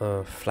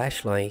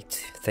 flashlight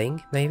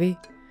thing, maybe?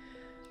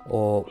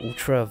 Or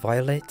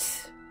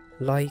ultraviolet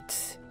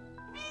light.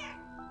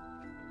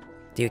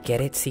 Do you get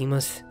it,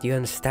 Seamus? Do you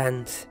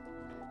understand?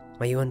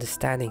 Are you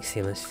understanding,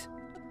 Seamus?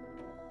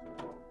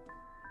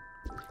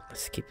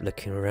 Let's keep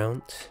looking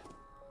around.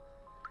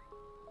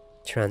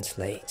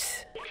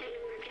 Translate.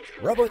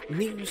 Robot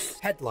News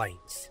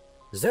headlines.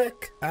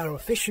 Zerk are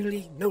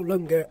officially no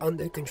longer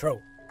under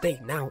control. They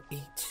now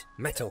eat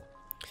metal.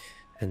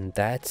 And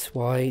that's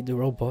why the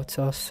robots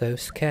are so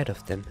scared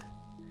of them.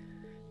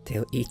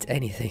 They'll eat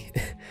anything.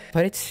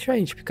 But it's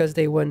strange because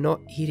they were not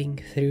eating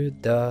through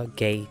the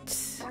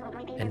gates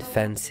and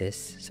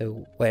fences.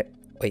 So wait.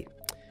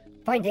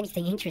 Find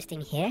anything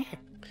interesting here?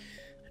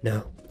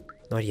 No,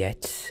 not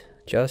yet.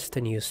 Just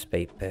a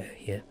newspaper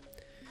here.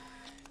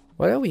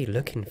 What are we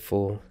looking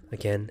for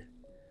again?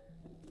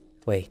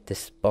 Wait,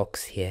 this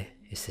box here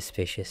is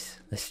suspicious.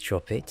 Let's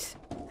drop it.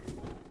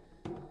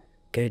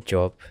 Good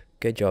job,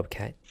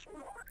 cat.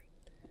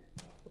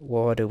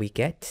 What do we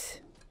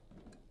get?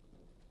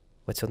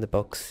 What's on the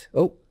box?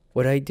 Oh,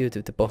 what did I do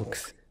to the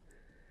box?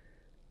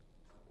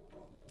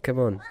 Come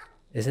on,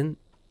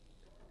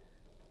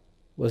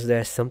 was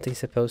there something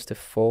supposed to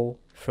fall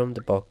from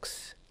the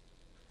box?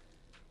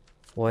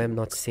 Why am I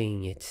not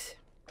seeing it?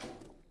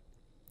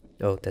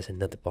 Oh, there's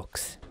another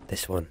box.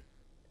 This one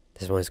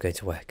is going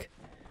to work.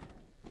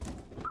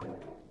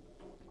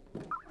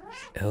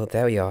 Oh,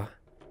 there we are.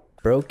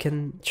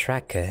 Broken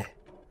tracker.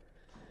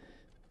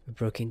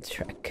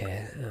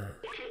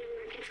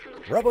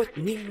 Robot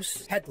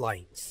news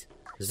headlines.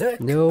 Zerk.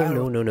 No.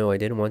 I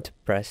didn't want to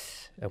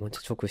press. I want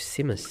to talk with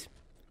Simus.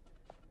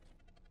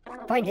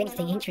 Find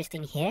anything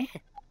interesting here?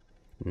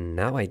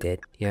 Now I did.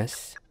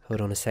 Yes.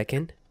 Hold on a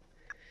second.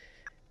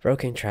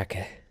 Broken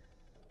tracker.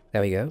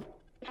 There we go.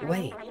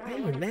 Wait, I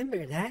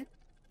remember that.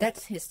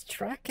 That's his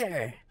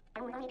tracker.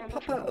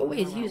 Papa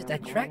always used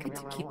that tracker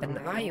to keep an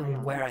eye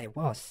on where I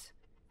was.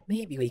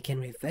 Maybe we can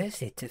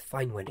reverse it to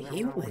find where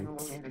he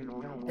went.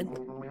 And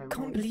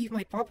can't believe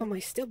my papa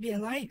might still be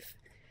alive.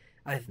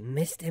 I've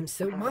missed him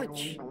so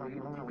much.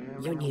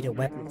 You need a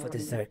weapon for the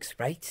Zerks,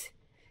 right?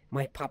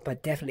 My papa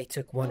definitely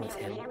took one with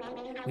him.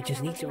 We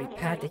just need to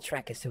repair the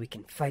tracker so we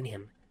can find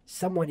him.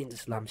 Someone in the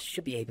slums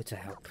should be able to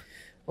help.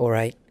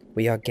 Alright,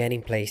 we are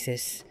getting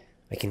places.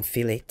 I can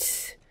feel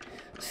it.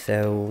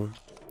 So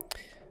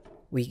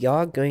we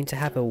are going to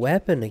have a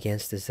weapon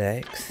against the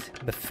Zerks.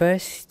 But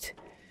first,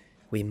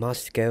 we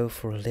must go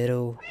for a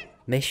little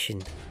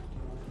mission.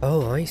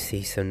 Oh, I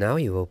see. So now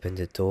you open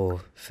the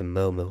door for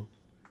Momo.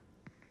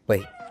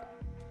 Wait.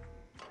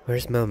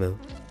 Where's Momo?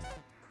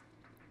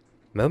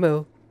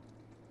 Momo?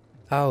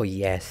 Oh,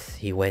 yes.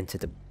 He went to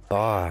the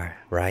bar,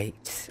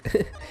 right?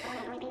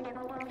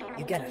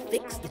 You gotta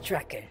fix the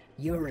tracker.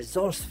 You're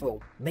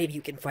resourceful. Maybe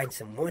you can find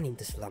someone in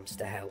the slums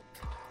to help.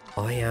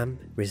 I am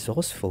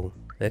resourceful.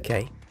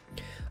 Okay.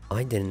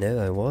 I didn't know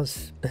I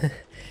was.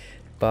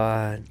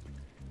 But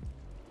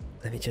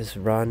let me just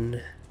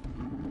run.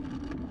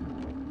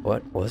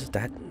 What was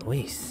that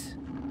noise?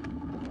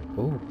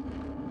 Oh,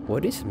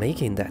 what is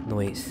making that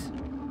noise?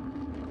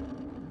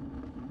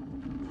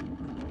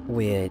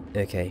 Weird.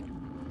 Okay.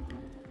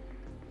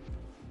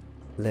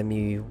 Let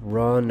me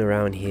run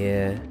around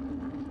here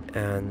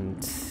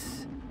and...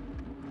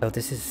 Oh,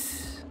 this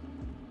is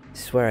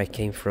where I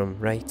came from,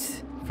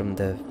 right? From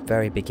the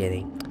very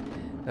beginning.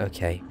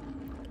 Okay.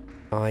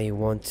 I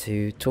want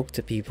to talk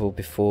to people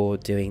before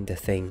doing the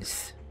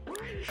things.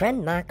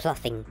 Grandma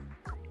clothing.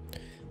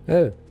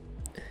 Oh,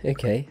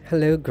 okay.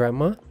 Hello,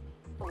 Grandma.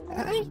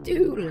 I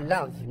do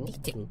love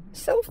knitting.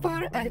 So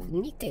far I've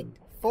knitted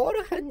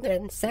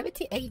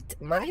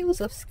 478 miles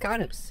of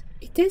scarves.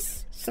 It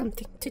is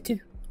something to do.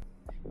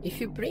 If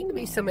you bring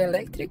me some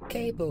electric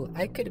cable,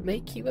 I could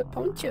make you a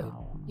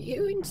poncho.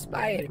 You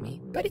inspire me,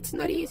 but it's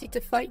not easy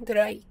to find the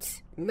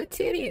right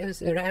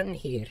materials around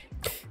here.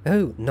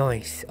 Oh,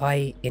 nice.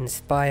 I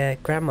inspire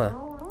Grandma.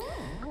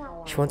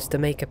 She wants to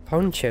make a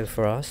poncho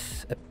for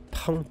us. A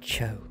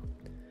poncho.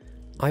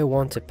 I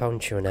want a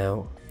poncho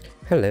now.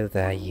 Hello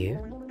there, you.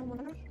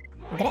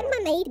 Grandma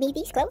made me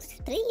these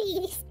clothes.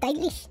 Really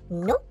stylish,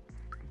 no?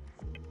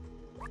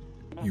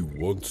 You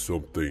want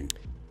something.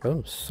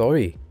 Oh,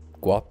 sorry,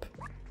 Guap.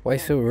 Why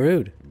so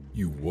rude?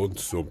 You want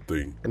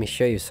something. Let me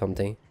show you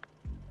something.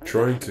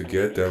 Trying to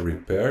get that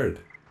repaired?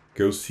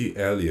 Go see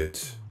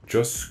Elliot.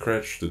 Just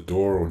scratch the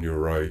door on your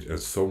right and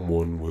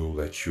someone will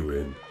let you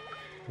in.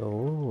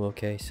 Oh,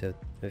 okay, so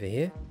over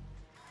here?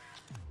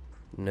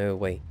 No,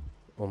 wait.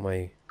 On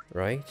my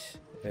right?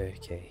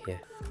 Okay, yeah.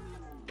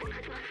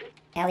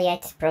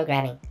 Elliot,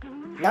 programming.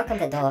 Knock on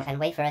the door and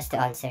wait for us to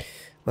answer.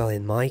 Well,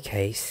 in my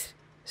case,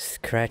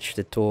 scratch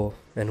the door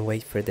and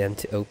wait for them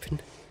to open.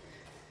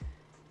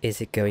 Is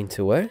it going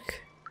to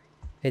work?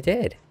 It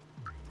did.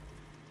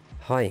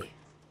 Hi.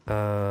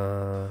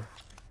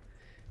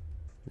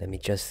 Let me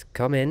just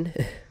come in.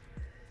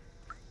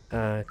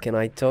 Can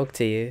I talk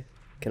to you?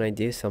 Can I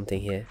do something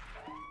here?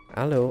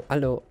 Hello.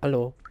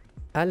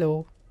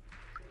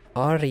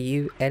 Are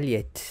you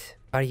Elliot?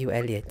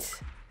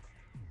 Elliot's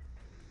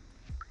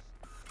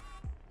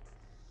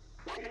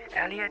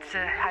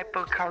a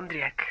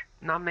hypochondriac.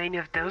 Not many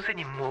of those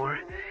anymore.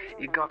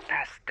 It got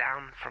passed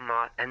down from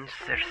our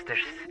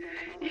ancestors.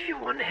 If you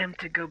want him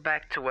to go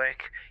back to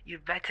work, you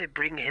better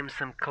bring him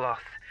some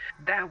cloth.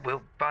 That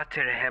will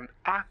butter him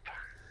up.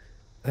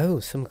 Oh,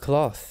 some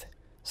cloth.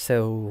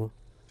 So,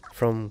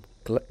 from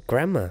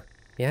Grandma.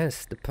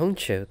 Yes, the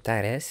poncho,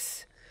 that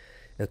is.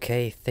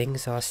 Okay,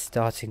 things are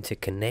starting to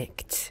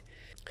connect.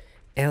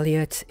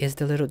 Elliot is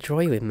the little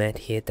droid we met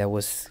here that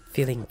was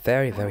feeling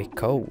very, very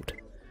cold.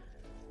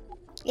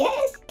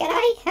 Yes, can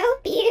I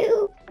help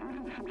you?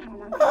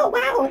 Oh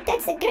wow,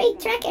 that's a great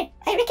tracker.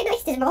 I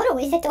recognize this model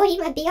as the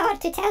Toyima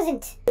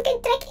BR2000. You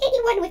can track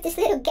anyone with this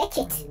little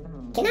gadget.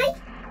 Can I?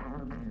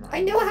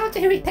 I know how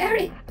to repair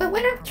it, but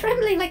when I'm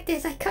trembling like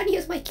this, I can't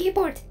use my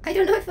keyboard. I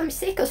don't know if I'm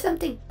sick or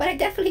something, but I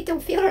definitely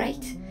don't feel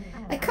right.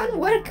 I can't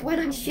work when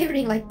I'm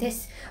shivering like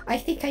this. I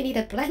think I need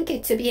a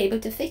blanket to be able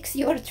to fix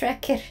your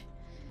tracker.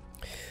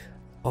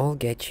 I'll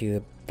get you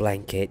a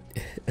blanket.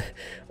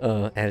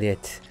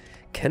 Elliot,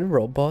 can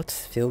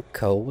robots feel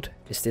cold?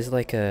 Is this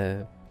like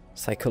a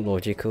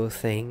psychological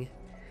thing?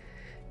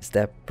 Is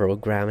that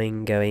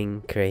programming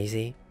going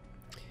crazy?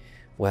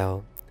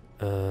 Well,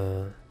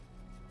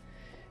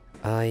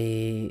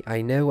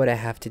 I know what I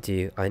have to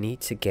do. I need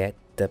to get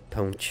the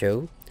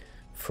poncho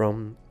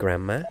from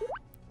Grandma.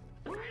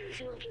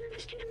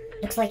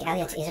 Looks like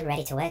Elliot isn't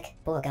ready to work.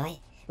 Poor guy.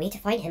 We need to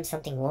find him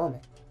something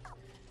warm.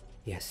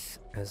 Yes,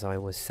 as I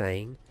was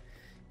saying,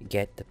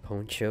 get the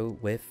poncho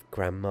with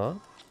Grandma.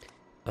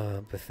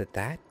 But for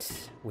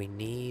that, we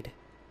need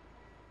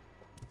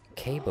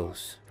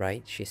cables,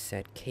 right? She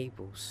said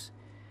cables.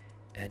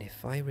 And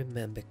if I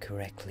remember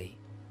correctly,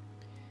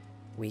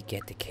 we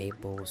get the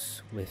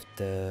cables with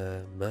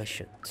the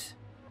merchant.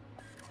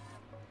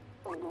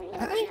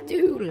 I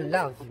do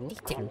love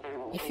knitting.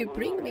 If you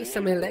bring me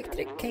some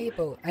electric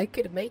cable, I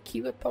could make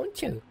you a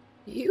poncho.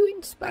 You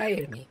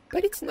inspire me,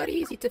 but it's not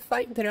easy to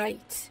find the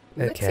right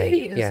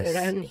materials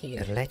around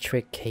here.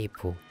 Electric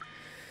cable.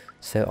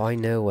 So I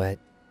know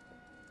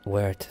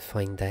where to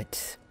find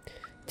that.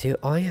 Do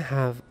I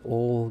have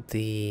all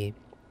the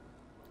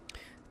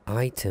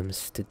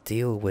items to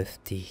deal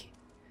with the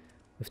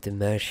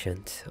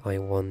merchant? I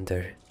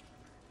wonder.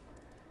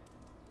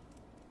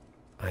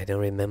 I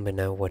don't remember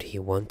now what he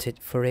wanted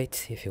for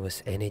it, if it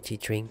was energy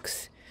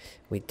drinks.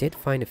 We did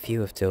find a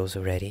few of those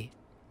already.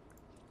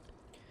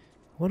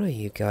 What are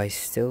you guys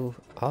still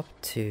up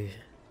to?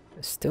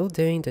 Still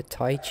doing the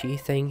Tai Chi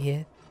thing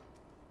here?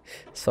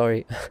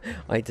 Sorry,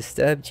 I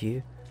disturbed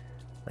you.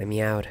 I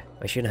meowed.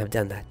 I shouldn't have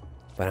done that,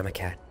 but I'm a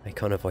cat. I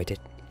can't avoid it.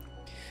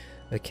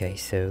 Okay,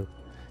 so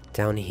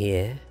down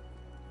here.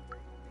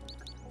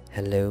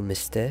 Hello,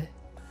 mister.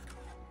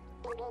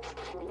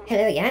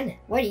 Hello, Jan.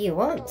 What do you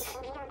want?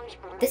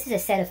 This is a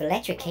set of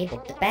electric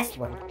cable, the best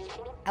one.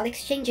 I'll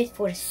exchange it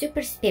for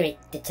Super Spirit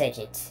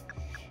detergent.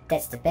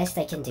 That's the best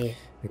I can do.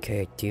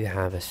 Okay, I do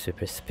have a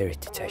Super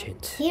Spirit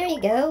detergent. Here you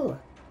go.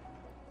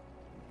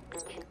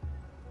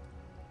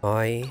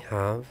 I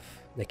have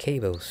the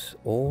cables.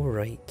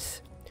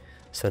 Alright.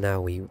 So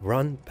now we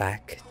run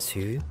back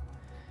to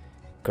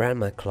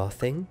Grandma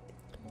Clothing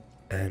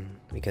and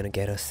we're gonna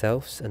get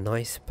ourselves a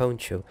nice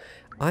poncho.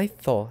 I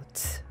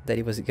thought that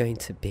it was going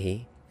to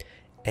be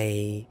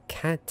a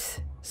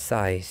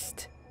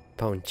cat-sized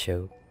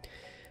poncho,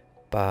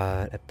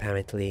 but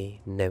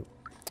apparently no.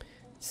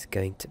 It's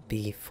going to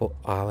be for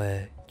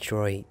our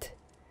droid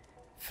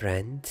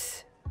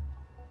friends.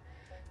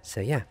 So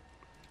yeah,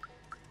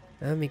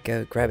 let me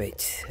go grab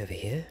it over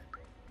here.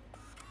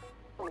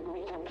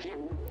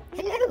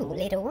 Hello,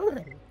 little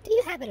one. Do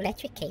you have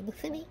electric cable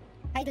for me?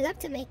 I'd love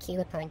to make you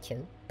a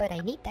poncho, but I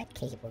need that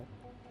cable.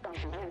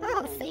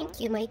 Oh, thank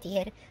you, my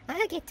dear.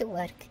 I'll get to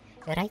work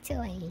right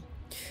away.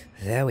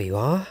 There we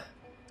are.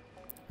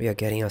 We are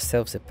getting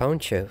ourselves a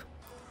poncho.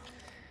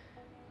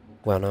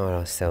 Well, not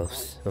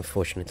ourselves,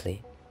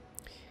 unfortunately.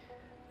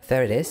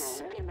 There it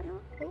is.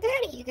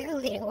 There you go,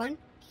 little one.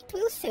 It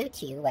will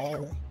suit you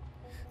well.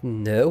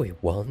 No, it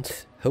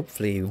won't.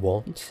 Hopefully it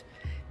won't.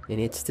 It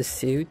needs to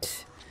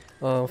suit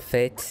or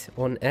fit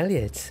on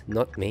Elliot,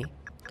 not me.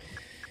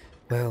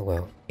 Well,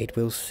 well, it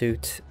will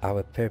suit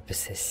our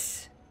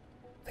purposes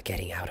for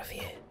getting out of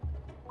here.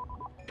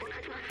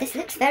 This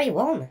looks very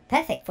warm.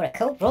 Perfect for a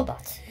cold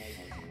robot.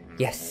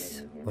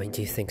 Yes, I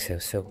do think so.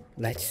 So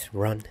let's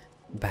run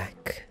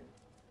back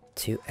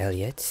to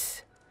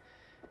Elliot's.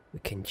 We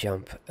can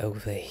jump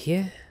over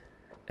here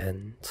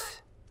and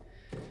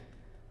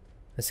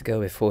let's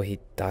go before he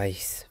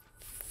dies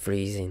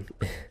freezing.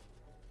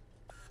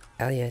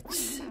 Elliot.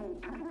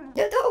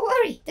 Don't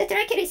worry, the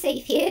tracker is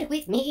safe here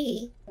with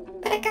me.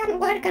 But I can't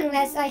work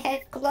unless I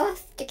have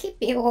cloth to keep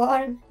me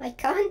warm. I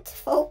can't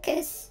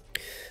focus.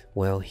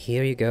 Well,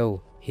 here you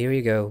go. Here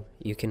you go.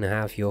 You can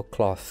have your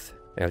cloth,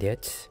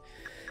 Elliot.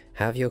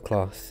 Have your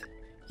cloth.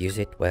 Use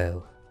it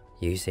well.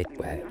 Use it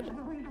well.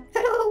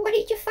 Hello, where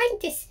did you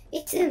find this?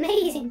 It's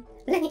amazing.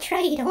 Let me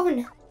try it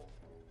on.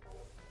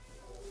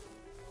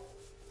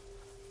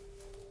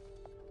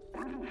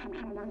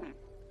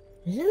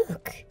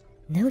 Look,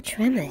 no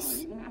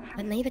tremors.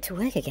 I'm able to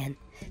work again.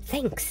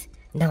 Thanks.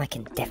 Now I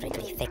can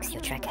definitely fix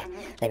your tracker.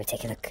 Let me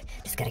take a look.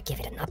 Just gotta give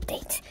it an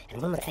update.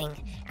 And one more thing,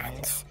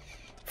 and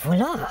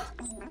voila!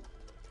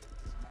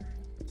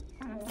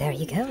 There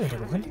you go, little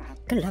one.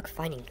 Good luck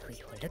finding who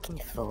you were looking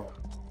for.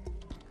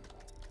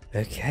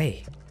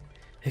 Okay.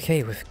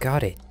 Okay, we've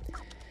got it.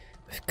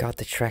 We've got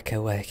the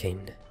tracker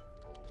working.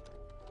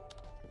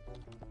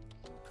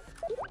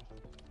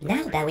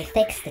 Now that we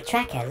fixed the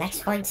tracker,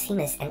 let's find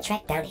Seamus and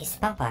track down his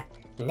papa.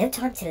 No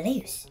time to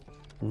lose.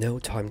 No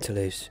time to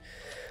lose.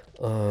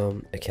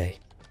 Okay.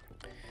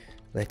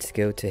 Let's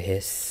go to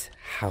his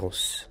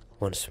house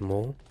once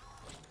more.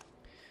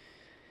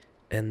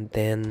 And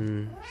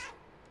then...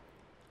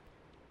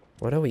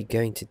 what are we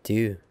going to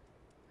do?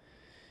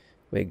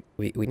 We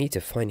need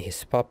to find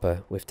his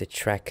papa with the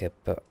tracker,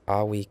 but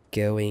are we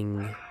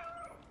going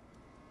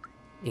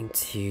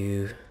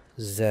into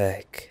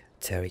Zerg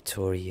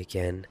territory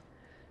again?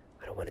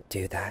 I don't want to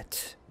do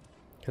that.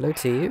 Hello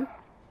to you.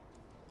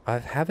 I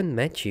haven't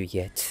met you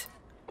yet.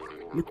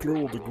 Look at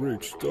all the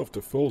great stuff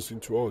that falls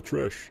into our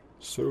trash.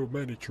 So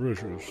many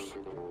treasures.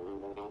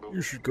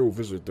 You should go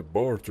visit the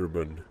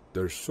barterman.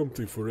 There's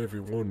something for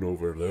everyone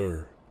over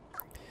there.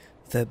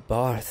 The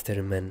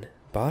barterman.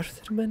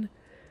 Barterman?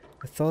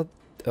 I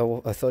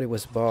thought it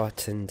was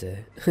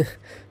bartender.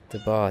 The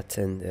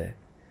bartender.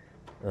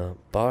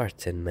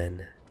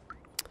 Bartenman.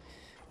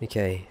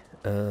 Okay.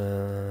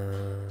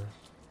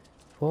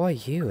 Who are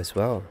you as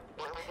well?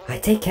 I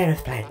take care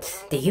of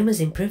plants. The humans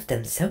improved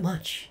them so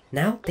much.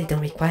 Now they don't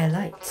require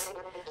light.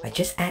 I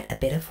just add a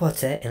bit of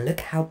water and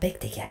look how big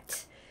they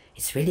get.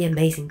 It's really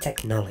amazing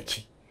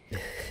technology.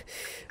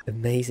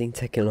 Amazing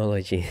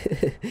technology.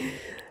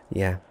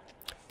 Yeah.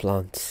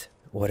 Plants.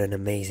 What an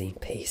amazing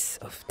piece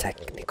of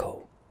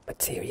technical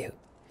material.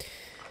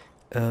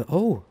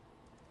 Oh,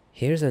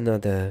 here's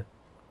another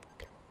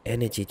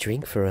energy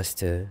drink for us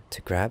to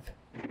grab.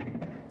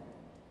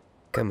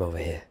 Come over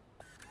here.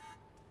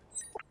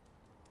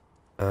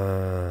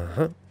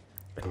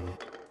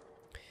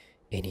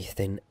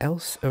 Anything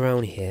else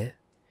around here?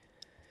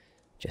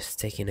 Just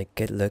taking a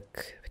good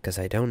look, because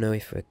I don't know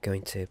if we're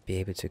going to be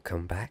able to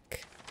come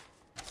back.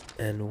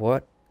 And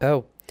what?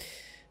 Oh,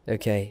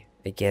 okay,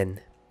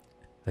 again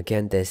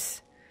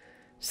this.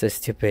 So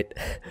stupid.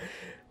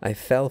 I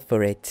fell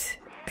for it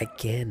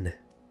again.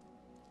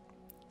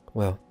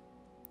 Well,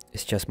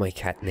 it's just my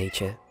cat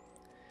nature.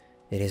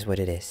 It is what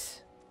it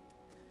is.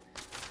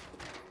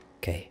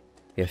 Okay,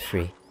 you're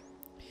free.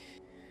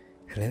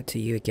 Hello to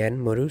you again,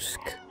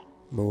 Morusk.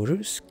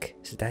 Morusk,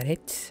 is that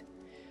it?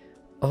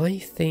 I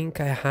think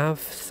I have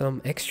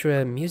some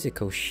extra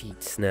musical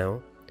sheets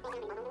now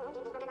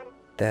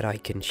that I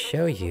can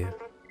show you.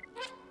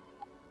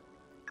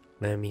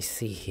 Let me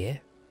see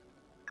here.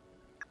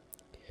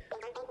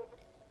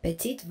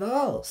 Petite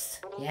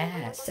Valse.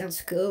 Yeah,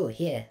 sounds cool.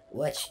 Here,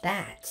 watch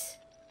that.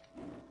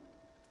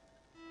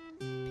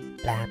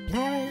 Blah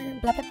blah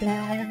blah blah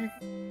blah.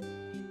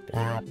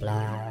 Blah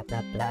blah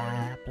blah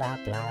blah blah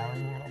blah.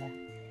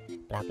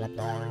 Blah blah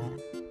blah.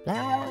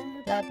 Blah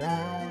blah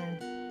blah.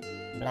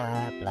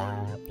 Blah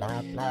blah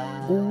blah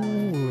blah.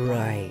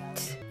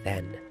 Alright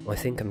then, I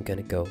think I'm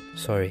gonna go.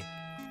 Sorry.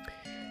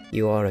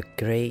 You are a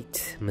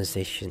great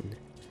musician,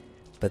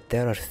 but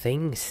there are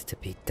things to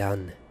be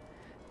done.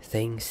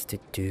 Things to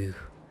do.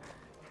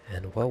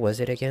 And what was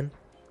it again?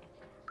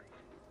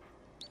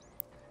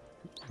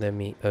 Let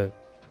me...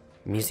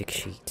 music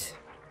sheet.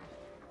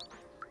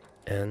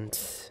 And...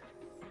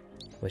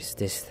 what is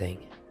this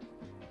thing?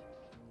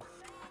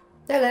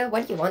 Hello,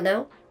 what do you want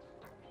now?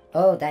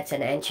 Oh, that's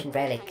an ancient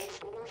relic.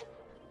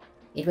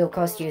 It will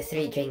cost you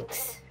 3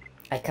 drinks.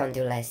 I can't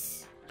do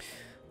less.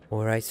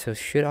 Alright, so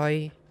should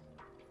I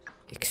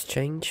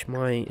exchange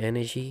my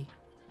energy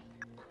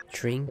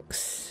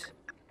drinks?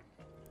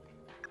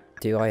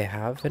 Do I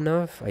have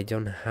enough? I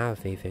don't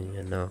have even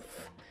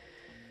enough.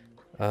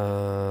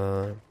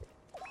 And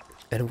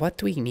what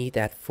do we need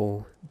that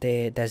for?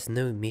 There's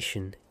no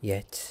mission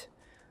yet,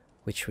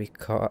 which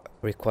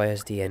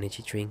requires the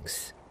energy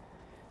drinks.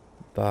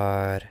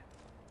 But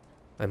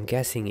I'm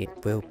guessing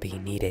it will be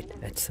needed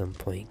at some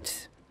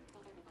point.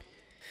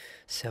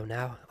 So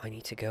now I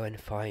need to go and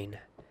find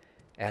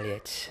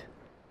Elliot.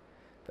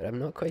 But I'm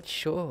not quite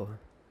sure.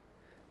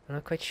 I'm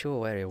not quite sure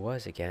where it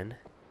was again.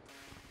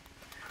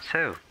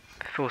 So,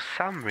 for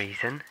some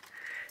reason,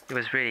 it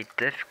was really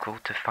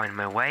difficult to find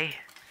my way.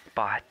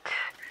 But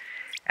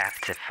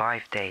after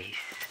 5 days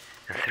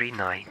and 3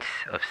 nights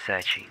of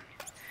searching,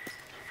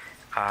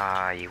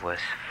 I was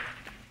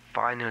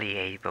finally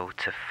able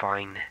to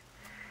find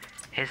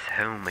his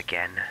home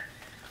again.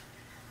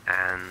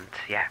 And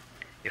yeah,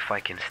 if I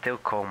can still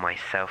call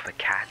myself a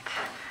cat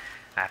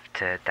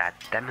after that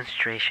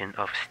demonstration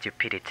of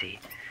stupidity,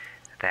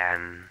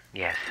 then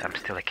yes, I'm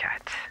still a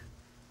cat.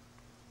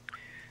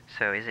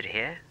 So is it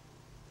here?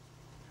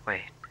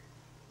 Wait.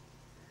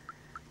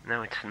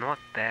 No, it's not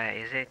there,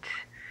 is it?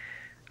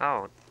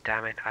 Oh,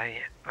 damn it,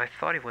 I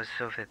thought it was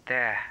over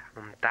there,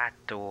 on that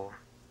door.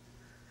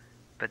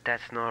 But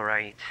that's not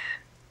right.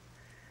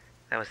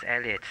 That was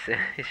Elliot's,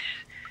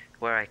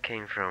 where I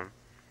came from.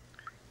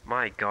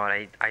 My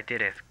god, I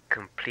did a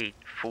complete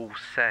full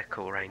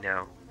circle right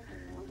now.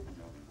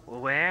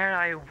 Where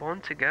I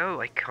want to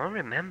go, I can't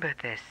remember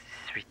this.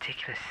 It's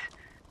ridiculous.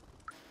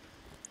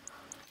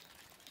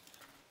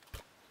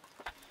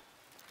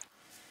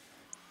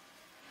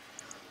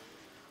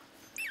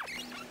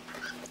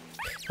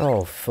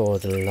 Oh, for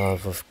the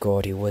love of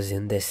God, it was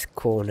in this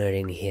corner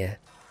in here.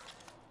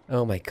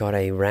 Oh my god,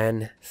 I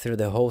ran through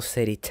the whole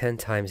city 10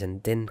 times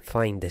and didn't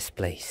find this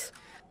place.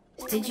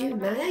 Did you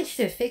manage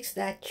to fix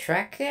that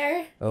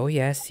tracker? Oh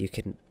yes, you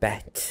can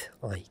bet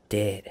I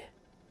did.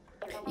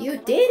 You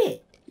did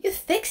it! You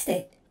fixed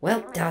it!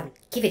 Well done.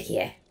 Give it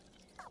here.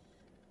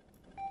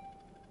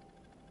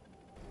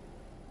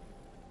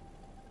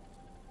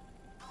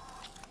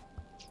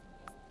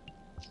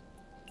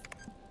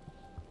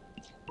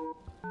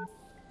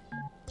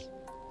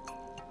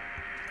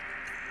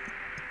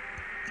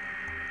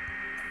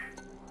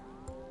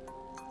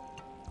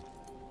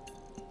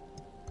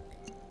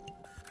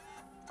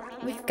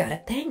 We've got a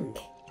thing.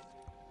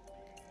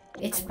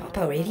 It's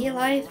Papa really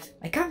alive?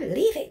 I can't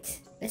believe it.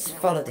 Let's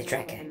follow the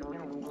tracker.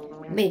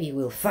 Maybe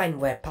we'll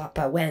find where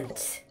Papa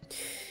went.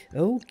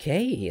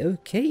 Okay,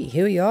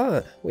 here we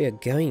are. We are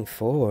going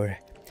for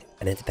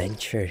an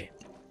adventure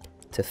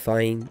to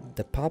find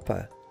the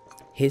Papa.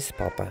 His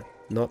Papa,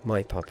 not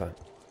my Papa.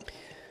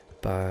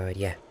 But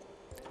yeah,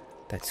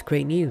 that's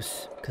great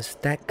news, because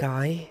that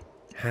guy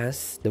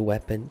has the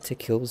weapon to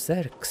kill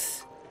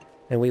Zerks.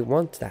 And we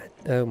want that.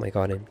 Oh my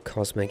god, and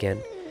Cosmo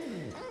again.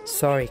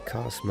 Sorry,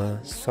 Cosmo,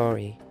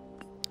 sorry.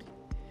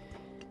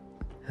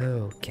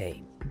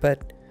 Okay,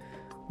 but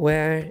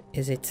where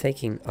is it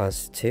taking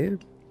us to?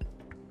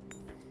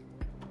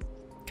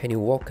 Can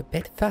you walk a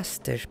bit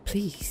faster,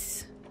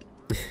 please?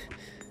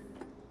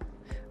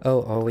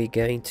 Oh, are we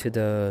going to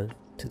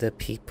the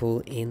people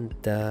in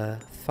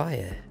the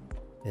fire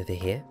over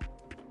here?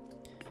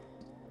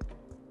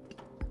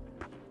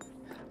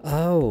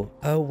 Oh,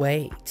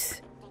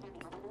 wait.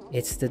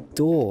 It's the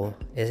door,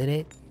 isn't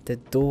it? The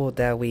door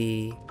that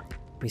we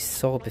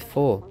saw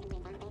before.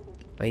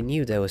 I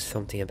knew there was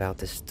something about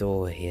this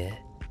door here.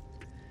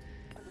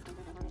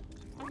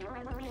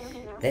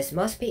 This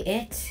must be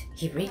it.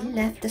 He really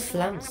left the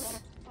slums.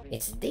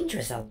 It's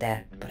dangerous out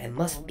there, but I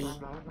must be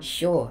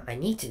sure. I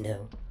need to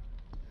know.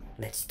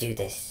 Let's do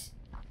this.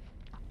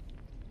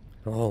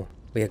 Oh,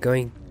 we are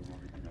going...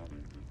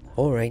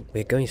 Alright,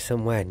 we're going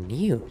somewhere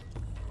new.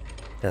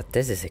 Now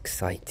this is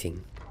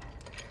exciting.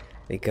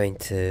 We're going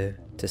to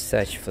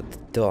search for the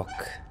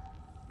dock.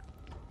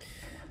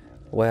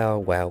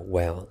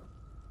 Well.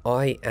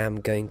 I am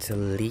going to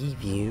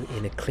leave you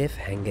in a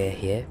cliffhanger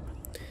here,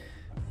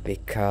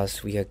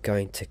 because we are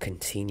going to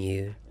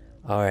continue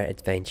our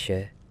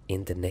adventure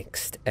in the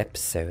next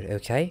episode,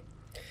 okay?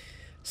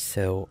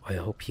 So I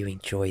hope you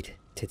enjoyed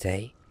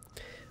today,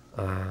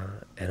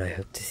 and I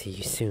hope to see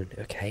you soon,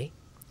 okay?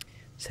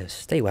 So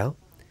stay well,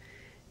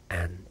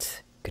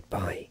 and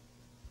goodbye.